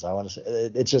Dolphins, I want to see.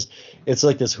 It's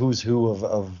like this who's who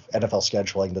of NFL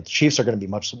scheduling that the Chiefs are going to be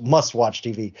must watch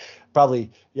TV,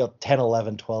 probably 10,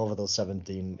 11, 12 of those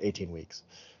 17, 18 weeks.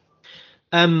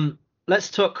 Let's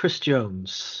talk Chris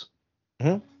Jones.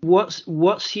 Mm-hmm.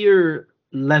 What's your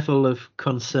level of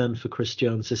concern for Chris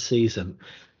Jones this season?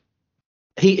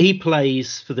 He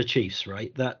plays for the Chiefs,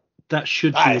 right? That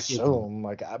should be. I assume,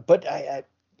 but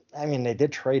I mean, they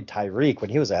did trade Tyreek when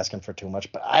he was asking for too much,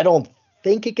 but I don't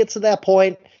think it gets to that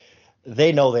point.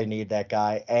 They know they need that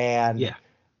guy, and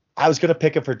I was going to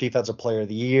pick him for Defensive Player of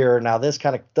the Year. Now, this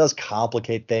kind of does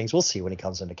complicate things. We'll see when he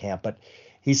comes into camp, but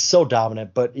he's so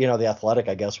dominant. But, The Athletic,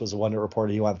 I guess, was the one that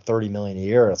reported he wanted $30 million a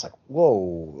year. It's like,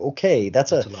 whoa, okay,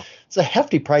 it's a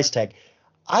hefty price tag.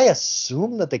 I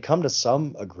assume that they come to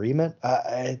some agreement.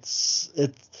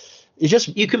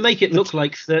 You can make it look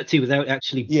like 30 without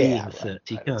actually being 30,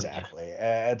 can't exactly. You?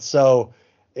 And so,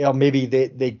 maybe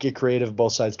they get creative,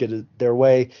 both sides get it their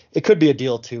way. It could be a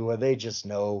deal too, where they just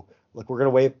know, look, we're gonna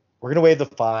waive the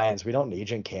fines. We don't need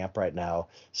you in camp right now.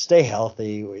 Stay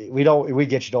healthy. We don't want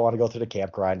to go through the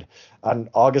camp grind. On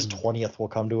August 20th, we'll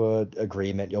come to an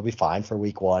agreement. You'll be fine for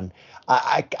week 1.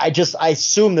 I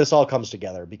assume this all comes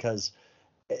together because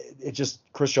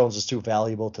Chris Jones is too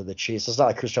valuable to the Chiefs. It's not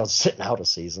like Chris Jones is sitting out a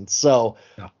season. So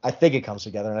I think it comes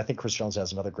together, and I think Chris Jones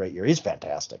has another great year. He's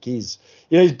fantastic. He's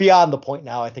beyond the point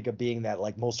now, I think, of being that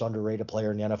most underrated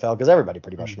player in the NFL, because everybody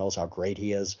pretty much knows how great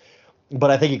he is.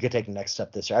 But I think he could take the next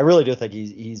step this year. I really do think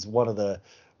he's one of the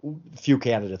few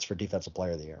candidates for Defensive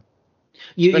Player of the Year.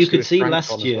 You could see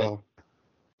last year. Well.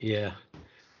 Yeah.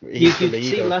 You could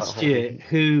see last year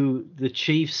who the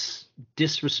Chiefs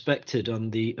disrespected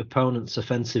on the opponent's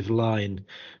offensive line,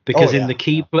 because in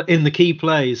the key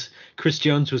plays, Chris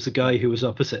Jones was the guy who was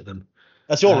opposite them.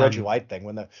 That's the old Reggie White thing.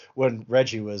 When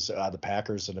Reggie was the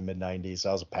Packers in the mid '90s,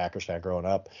 I was a Packers fan growing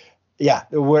up. Yeah,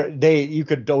 you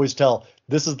could always tell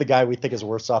this is the guy we think is the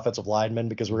worst offensive lineman,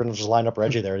 because we're going to just line up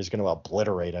Reggie there and he's going to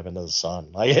obliterate him into the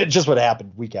sun. It just would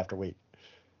happen week after week.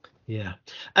 Yeah.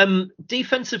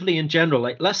 Defensively in general,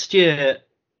 last year,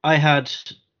 I had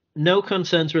no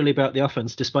concerns really about the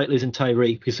offense, despite losing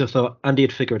Tyreek, because I thought Andy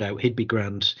had figured out he'd be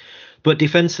grand. But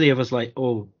defensively, I was like,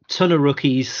 ton of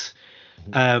rookies.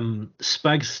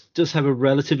 Spags does have a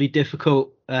relatively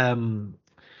difficult kind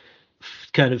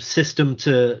of system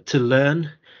to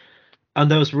learn. And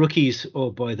those rookies,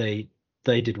 oh boy, they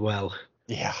did well.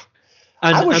 Yeah.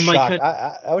 I was shocked.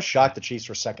 I was shocked the Chiefs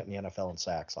were second in the NFL in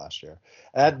sacks last year.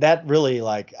 That really,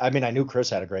 I knew Chris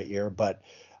had a great year, but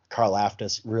Karl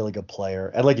Aftis, really good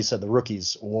player. And like you said, the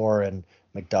rookies, Warren,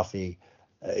 McDuffie,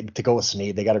 to go with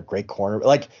Snead, they got a great corner.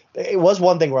 It was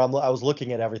one thing where I was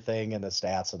looking at everything and the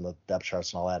stats and the depth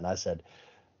charts and all that, and I said,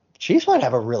 Chiefs might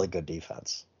have a really good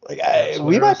defense.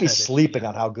 We might be sleeping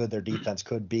on how good their defense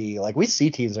could be. We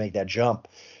see teams make that jump.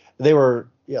 They were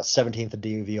 17th in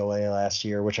DVOA last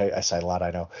year, which I cite a lot,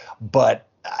 I know. But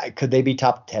could they be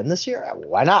top 10 this year?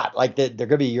 Why not? They're going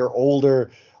to be a year older,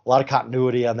 a lot of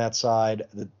continuity on that side.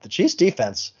 The Chiefs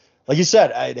defense, like you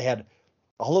said, they had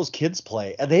all those kids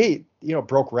play, and they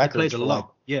broke records. They played a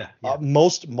lot.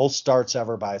 Most starts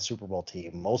ever by a Super Bowl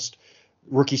team. Most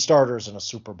rookie starters in a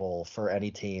Super Bowl for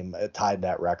any team tied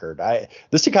that record.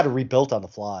 This team kind of rebuilt on the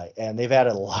fly, and they've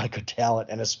added a lot of good talent,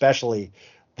 and especially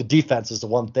the defense is the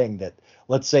one thing that,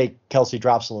 let's say Kelsey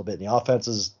drops a little bit, and the offense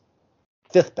is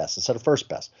 5th best instead of 1st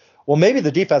best. Well, maybe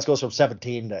the defense goes from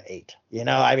 17 to 8.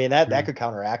 That could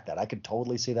counteract that. I could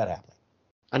totally see that happening.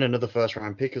 And another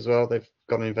 1st-round pick as well. They've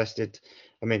gone and invested.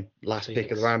 Last Felix.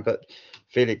 pick of the round, but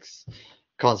Felix,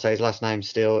 can't say his last name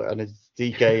still, and it's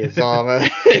DK Azama.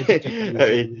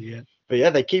 But yeah,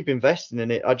 they keep investing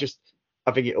in it. I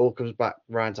think it all comes back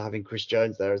around to having Chris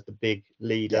Jones there as the big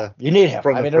leader. Yeah, you need him.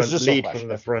 From the front, just lead from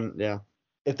the front. Yeah.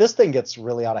 If this thing gets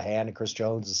really out of hand and Chris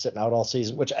Jones is sitting out all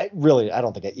season, which I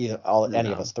don't think any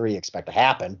of us three expect to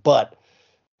happen, but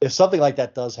if something like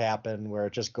that does happen where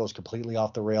it just goes completely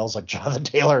off the rails, like Jonathan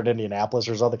Taylor in Indianapolis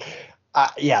or something,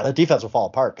 the defense will fall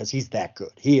apart because he's that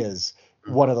good. He is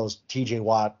one of those TJ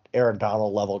Watt, Aaron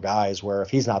Donald level guys where if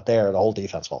he's not there, the whole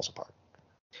defense falls apart.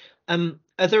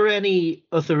 Are there any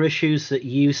other issues that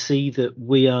you see that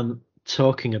we aren't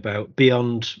talking about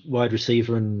beyond wide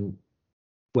receiver and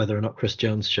whether or not Chris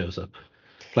Jones shows up?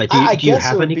 Like, do you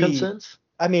have any concerns?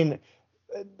 I mean,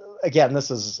 again, this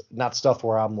is not stuff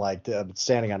where I'm like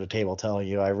standing on a table telling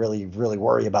you I really, really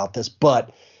worry about this.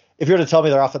 But if you were to tell me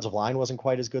their offensive line wasn't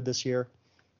quite as good this year,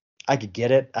 I could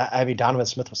get it. Donovan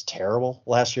Smith was terrible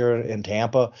last year in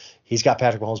Tampa. He's got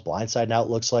Patrick Mahomes blindside now. It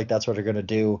looks like that's what they're going to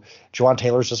do. Juwan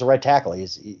Taylor's just a right tackle.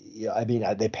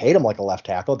 They paid him like a left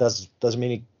tackle. Doesn't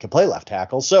mean he can play left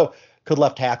tackle. So could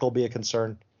left tackle be a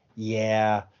concern?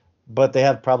 Yeah, but they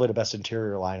have probably the best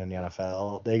interior line in the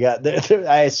NFL.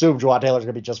 I assume Juwan Taylor's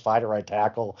going to be just fine at right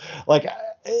tackle. Like,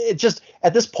 it just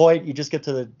at this point, you just get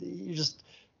to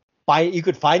you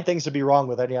could find things to be wrong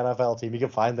with any NFL team. You can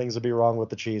find things to be wrong with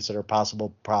the Chiefs that are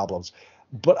possible problems,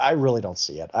 but I really don't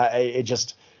see it. They're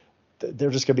just going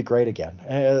to be great again.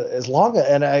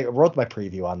 And I wrote my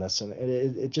preview on this, and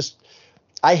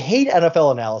I hate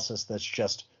NFL analysis that's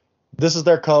just, this is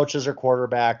their coach, this is their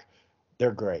quarterback,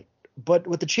 they're great. But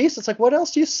with the Chiefs, it's like, what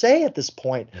else do you say at this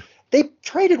point? They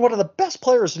traded one of the best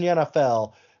players in the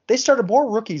NFL. They started more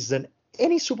rookies than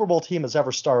any Super Bowl team has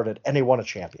ever started, and they won a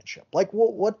championship. Like,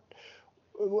 what?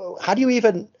 How do you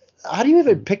even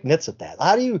pick nits at that?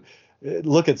 How do you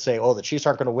look and say, oh, the Chiefs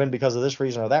aren't going to win because of this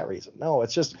reason or that reason? No,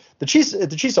 it's just the Chiefs. If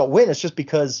the Chiefs don't win, it's just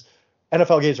because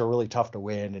NFL games are really tough to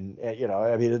win, and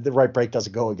the right break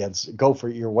doesn't go for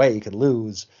your way. You can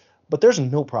lose, but there's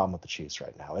no problem with the Chiefs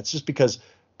right now. It's just because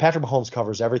Patrick Mahomes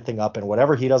covers everything up, and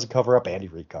whatever he doesn't cover up, Andy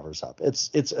Reid covers up.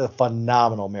 It's a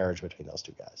phenomenal marriage between those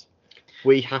two guys.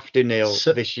 We have to, Neil,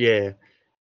 this year.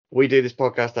 We do this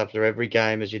podcast after every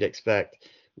game, as you'd expect.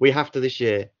 We have to this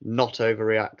year not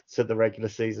overreact to the regular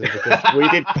season because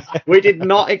we did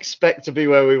not expect to be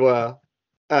where we were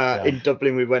in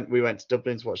Dublin. We went to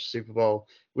Dublin to watch the Super Bowl.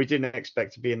 We didn't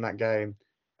expect to be in that game.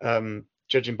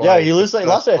 Judging by you lost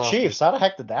to the Chiefs. How the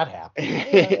heck did that happen?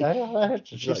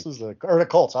 Or the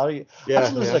Colts. How do you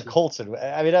lose to the Colts?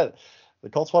 The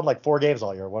Colts won like 4 games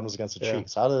all year. One was against the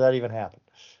Chiefs. How did that even happen?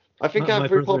 I think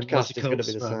every podcast is going to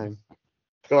be the same.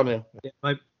 Go on, Neil.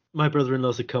 Yeah, my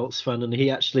brother-in-law's a Colts fan, and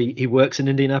he works in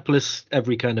Indianapolis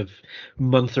every kind of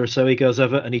month or so. He goes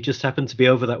over, and he just happened to be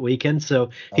over that weekend, so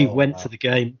he went to the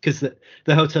game because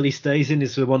the hotel he stays in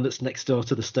is the one that's next door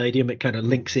to the stadium. It kind of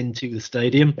links into the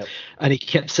stadium, and he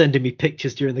kept sending me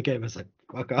pictures during the game. I was like,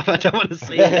 fuck off, I don't want to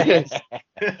see this.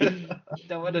 I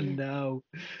don't want to know.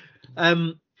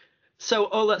 So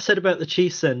all that said about the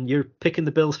Chiefs, then you're picking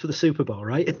the Bills for the Super Bowl,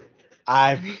 right?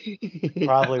 I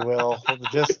probably will. You're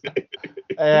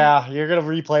gonna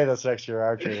replay this next year,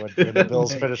 aren't you? When the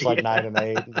Bills finish like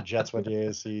 9-8 and the Jets win the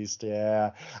AFC East.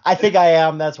 Yeah, I think I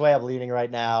am. That's the way I'm leaning right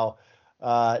now.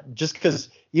 Just because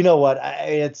you know what,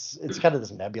 it's kind of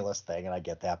this nebulous thing, and I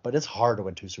get that, but it's hard to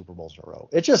win 2 Super Bowls in a row.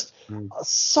 It just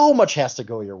so much has to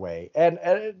go your way. And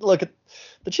look,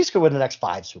 the Chiefs could win the next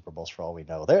 5 Super Bowls for all we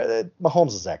know.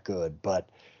 Mahomes is that good, but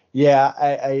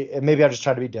I maybe I'm just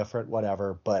trying to be different,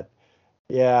 whatever. But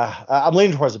yeah, I'm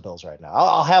leaning towards the Bills right now.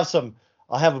 I'll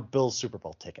have a Bills Super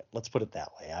Bowl ticket. Let's put it that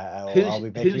way. I'll be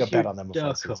making a bet on them before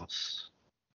the season.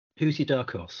 Who's your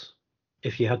dark horse?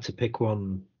 If you had to pick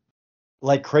one.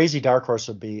 Like crazy dark horse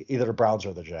would be either the Browns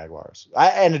or the Jaguars.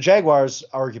 And the Jaguars'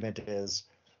 argument is,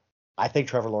 I think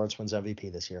Trevor Lawrence wins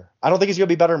MVP this year. I don't think he's going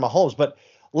to be better than Mahomes, but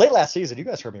late last season, you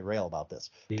guys heard me rail about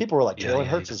this. People were like, Jalen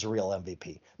Hurts is a real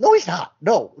MVP. No, he's not.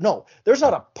 No. There's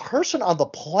not a person on the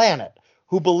planet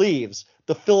who believes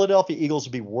the Philadelphia Eagles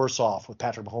would be worse off with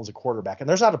Patrick Mahomes at quarterback. And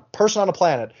there's not a person on the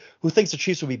planet who thinks the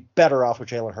Chiefs would be better off with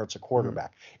Jalen Hurts at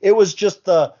quarterback. It was just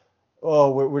the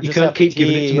Oh, we're You just can't keep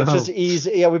giving it to It's Mahomes. just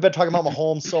easy. Yeah, we've been talking about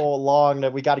Mahomes so long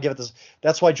that we got to give it this.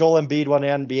 That's why Joel Embiid won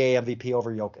NBA MVP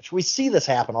over Jokic. We see this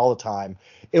happen all the time.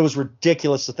 It was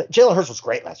ridiculous to think. Jalen Hurts was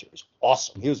great last year. He was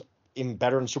awesome. He was even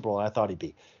better in the Super Bowl than I thought he'd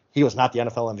be. He was not the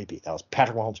NFL MVP. That was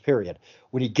Patrick Mahomes, period.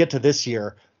 When you get to this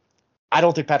year, I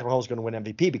don't think Patrick Mahomes is going to win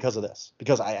MVP because of this.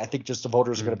 Because I think just the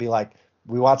voters are going to be like,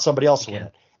 we want somebody else to win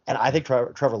it. And I think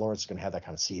Trevor Lawrence is going to have that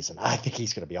kind of season. I think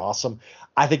he's going to be awesome.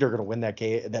 I think they're going to win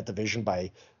that division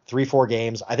by 3-4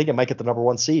 games. I think it might get the number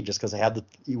 1 seed just because they have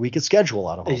the weakest schedule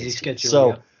out of all. Easy schedule.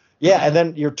 So yeah, and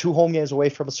then you're 2 home games away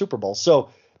from a Super Bowl. So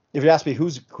if you ask me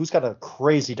who's got a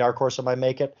crazy dark horse that might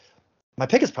make it, my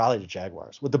pick is probably the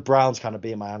Jaguars, with the Browns kind of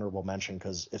being my honorable mention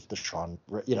because if Deshaun,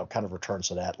 kind of returns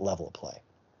to that level of play.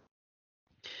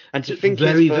 And to think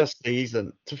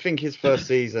his first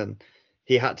season,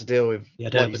 he had to deal with,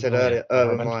 like you said earlier,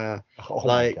 Urban Meyer. Oh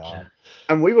my God.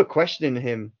 And we were questioning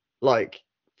him like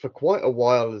for quite a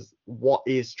while as what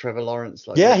is Trevor Lawrence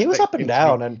like? Yeah, he was up and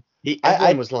down, and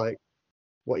everyone was like,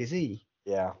 "What is he?"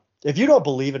 Yeah. If you don't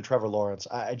believe in Trevor Lawrence,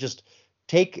 I just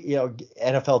take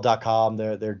NFL.com,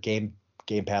 their game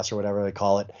pass or whatever they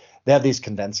call it. They have these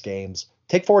condensed games.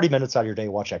 Take 40 minutes out of your day,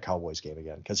 watch that Cowboys game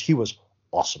again because he was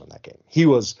awesome in that game. He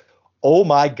was, oh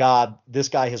my God, this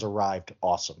guy has arrived.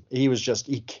 Awesome.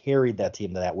 He carried that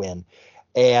team to that win.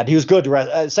 And he was good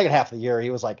the second half of the year. He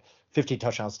was like 15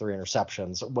 touchdowns, 3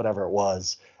 interceptions, whatever it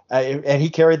was. And he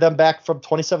carried them back from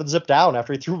 27 zip down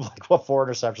after he threw 4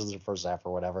 interceptions in the first half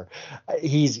or whatever.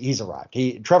 He's arrived.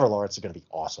 Trevor Lawrence is going to be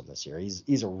awesome this year.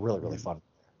 He's a really, really fun.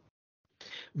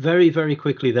 Very, very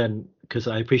quickly then, because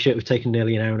I appreciate we've taken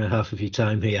nearly an hour and a half of your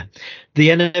time here. The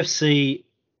NFC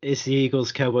is the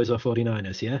Eagles, Cowboys, or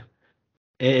 49ers, yeah?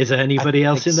 Is there anybody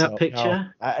else in that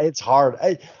picture? No, it's hard.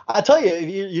 I tell you,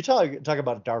 if you talk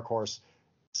about a dark horse,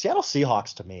 Seattle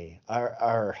Seahawks to me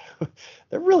are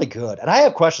they're really good. And I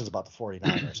have questions about the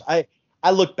 49ers.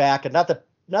 I look back, and not the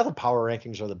power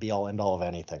rankings are the be all end all of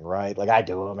anything, right? Like I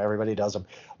do them, everybody does them.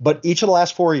 But each of the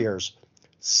last 4 years,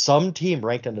 some team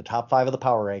ranked in the top 5 of the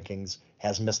power rankings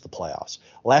has missed the playoffs.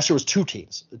 Last year was 2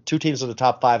 teams. 2 teams in the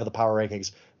top 5 of the power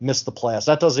rankings missed the playoffs.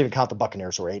 That doesn't even count the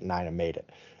Buccaneers, who were 8-9 and made it.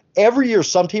 Every year,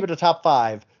 some team in the top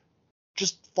 5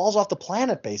 just falls off the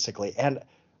planet, basically. And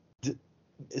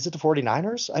is it the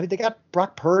 49ers? I mean, they got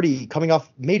Brock Purdy coming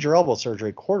off major elbow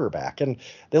surgery, quarterback, and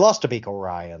they lost to D'Amico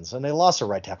Ryans, and they lost their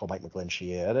right tackle, Mike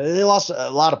McGlinchey, and they lost a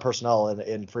lot of personnel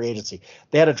in free agency.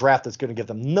 They had a draft that's going to give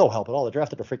them no help at all. They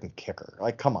drafted a freaking kicker.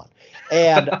 Like, come on.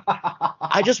 And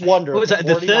I just wonder. What was that,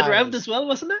 the 3rd round as well,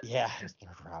 wasn't it? Yeah, it was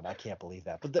 3rd round. I can't believe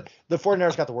that. But the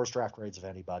 49ers got the worst draft grades of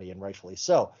anybody, and rightfully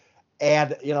so.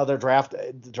 And, their draft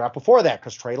before that,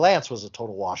 because Trey Lance was a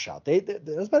total washout.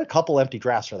 There's been a couple empty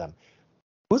drafts for them.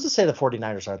 Who's to say the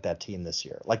 49ers aren't that team this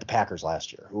year, like the Packers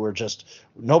last year, who were just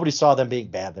 – nobody saw them being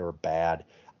bad. They were bad.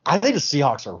 I think the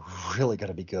Seahawks are really going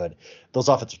to be good. Those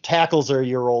offensive tackles are a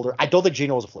year older. I don't think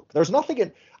Geno was a fluke. There's nothing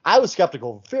in – I was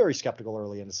skeptical, very skeptical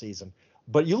early in the season.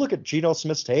 But you look at Geno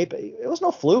Smith's tape, it was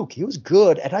no fluke. He was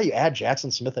good. And now you add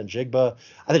Jackson Smith and Jigba.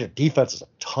 I think their defense is a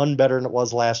ton better than it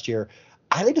was last year.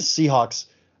 I think the Seahawks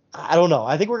 – I don't know.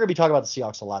 I think we're going to be talking about the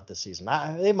Seahawks a lot this season.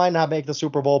 They might not make the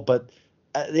Super Bowl, but –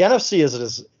 the NFC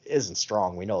isn't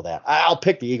strong. We know that. I'll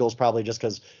pick the Eagles probably just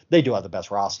because they do have the best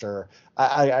roster.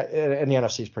 And the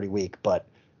NFC is pretty weak. But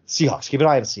Seahawks, keep an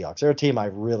eye on the Seahawks. They're a team I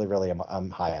really, really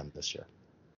am high on this year.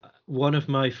 One of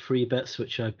my free bets,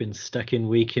 which I've been stacking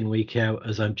week in, week out,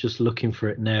 as I'm just looking for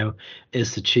it now,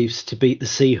 is the Chiefs to beat the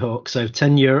Seahawks. I have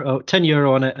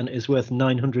 €10 on it, and it is worth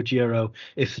 €900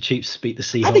 if the Chiefs beat the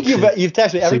Seahawks. I think you've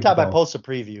texted me every time I post a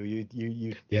preview.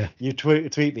 You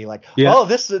tweet me like, oh,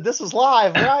 this is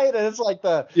live, right? And it's like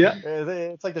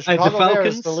it's like the Chicago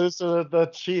Bears to lose to the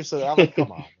Chiefs. And I'm like,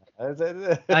 come on.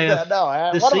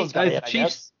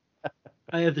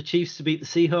 I have the Chiefs to beat the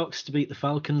Seahawks, to beat the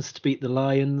Falcons, to beat the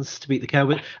Lions, to beat the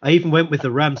Cowboys. I even went with the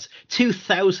Rams.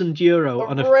 €2,000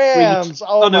 on a Rams.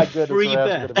 Free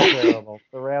bet. The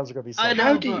Rams are going to be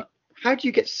so How do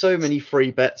you get so many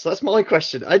free bets? That's my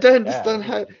question. I don't understand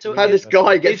how this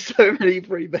guy gets so many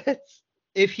free bets.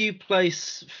 If you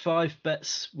place 5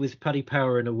 bets with Paddy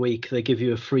Power in a week, they give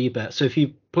you a free bet. So if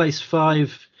you place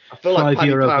 5 I feel like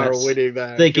 €5 Power bets, winning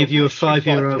there. they give you a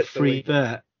 €5 free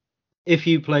bet. If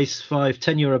you place 5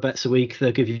 €10 bets a week,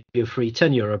 they'll give you a free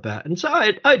 €10 bet. And so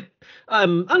I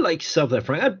like yourself there,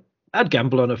 Frank. I'd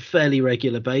gamble on a fairly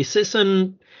regular basis,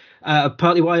 and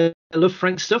partly why I love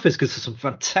Frank's stuff is because there's some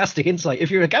fantastic insight. If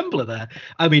you're a gambler there,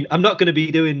 I mean, I'm not going to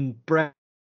be doing Browns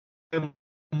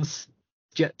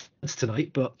Jets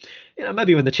tonight, but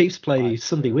maybe when the Chiefs play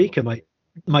Sunday week, I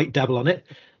might dabble on it.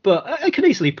 But I can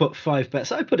easily put 5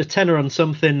 bets. I put a tenner on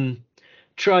something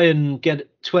try and get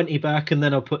 20 back, and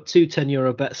then I'll put two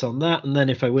 €10 bets on that, and then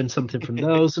if I win something from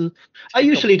those, and I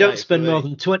usually don't spend more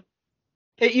than 20.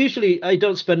 I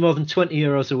don't spend more than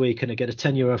 €20 a week, and I get a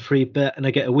 €10 free bet, and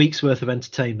I get a week's worth of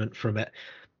entertainment from it.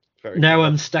 Now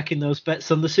I'm stacking those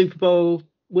bets on the Super Bowl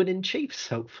winning Chiefs,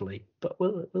 hopefully, but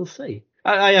we'll see.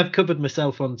 I have covered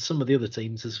myself on some of the other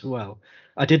teams as well.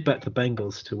 I did bet the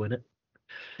Bengals to win it,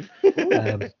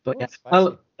 but yeah,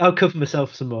 I'll cover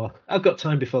myself some more. I've got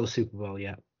time before the Super Bowl,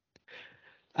 yeah.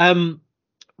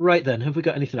 Right then, have we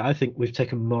got anything? I think we've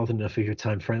taken more than enough of your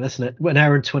time, Frank. That's an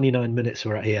hour and 29 minutes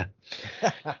we're at here.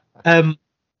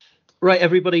 Right,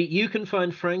 everybody, you can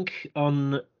find Frank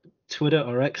on Twitter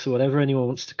or X or whatever anyone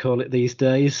wants to call it these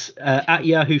days, at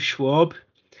Yahoo Schwab.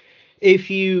 If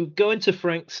you go into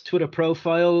Frank's Twitter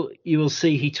profile, you will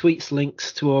see he tweets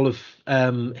links to all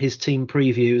of his team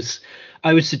previews.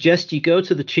 I would suggest you go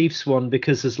to the Chiefs one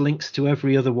because there's links to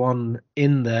every other one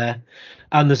in there.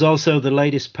 And there's also the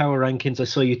latest power rankings. I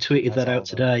saw you tweeted that out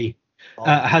today.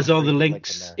 Has all the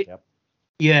links. Yep.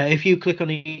 Yeah, if you click on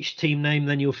each team name,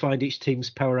 then you'll find each team's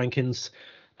power rankings.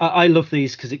 I love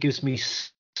these because it gives me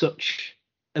such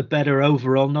a better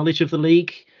overall knowledge of the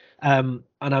league. And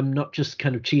I'm not just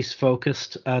kind of Chiefs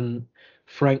focused. And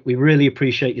Frank, we really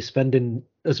appreciate you spending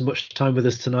as much time with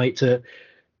us tonight to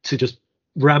just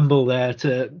ramble there,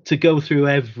 to go through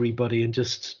everybody and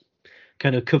just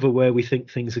kind of cover where we think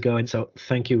things are going. So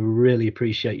thank you. We really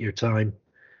appreciate your time.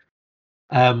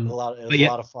 It was a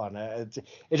lot of fun.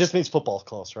 It just means football's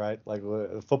close, right? Like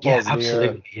football's near.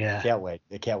 Absolutely. Yeah. Can't wait.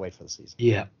 I can't wait for the season.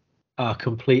 Yeah. I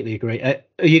completely agree. Are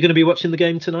you going to be watching the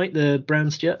game tonight, the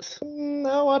Browns Jets?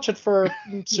 I'll watch it for a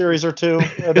series or two,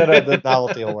 and then the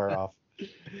novelty will wear off.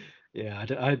 Yeah,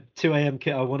 I 2 a.m.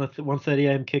 kick. I want a 1:30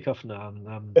 a.m. kickoff now.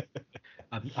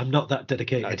 I'm not that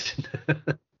dedicated.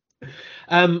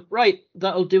 Right,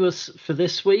 that'll do us for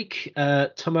this week.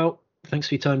 Tommo, thanks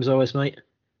for your time as always, mate.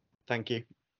 Thank you.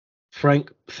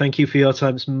 Frank, thank you for your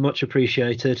time. It's much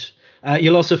appreciated.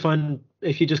 You'll also find,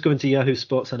 if you just go into Yahoo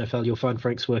Sports NFL, you'll find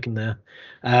Frank's working there.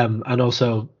 And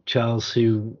also Charles,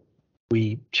 who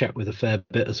we chat with a fair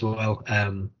bit as well.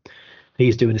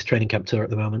 He's doing his training camp tour at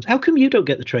the moment. How come you don't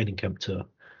get the training camp tour?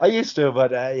 I used to,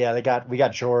 but we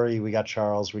got Jory, we got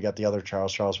Charles, we got the other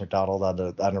Charles McDonald on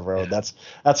the road. Yeah.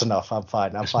 That's enough. I'm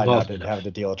fine. I'm fine not having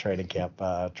to deal with training camp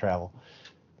travel.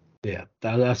 Yeah,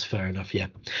 that's fair enough. Yeah.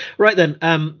 Right then,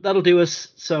 that'll do us.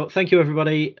 So thank you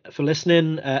everybody for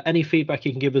listening. Any feedback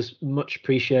you can give us, much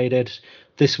appreciated.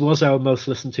 This was our most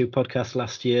listened to podcast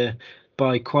last year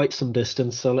by quite some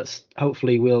distance. So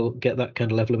hopefully we'll get that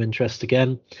kind of level of interest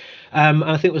again. And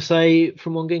I think we'll say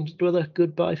from one game to another,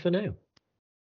 goodbye for now.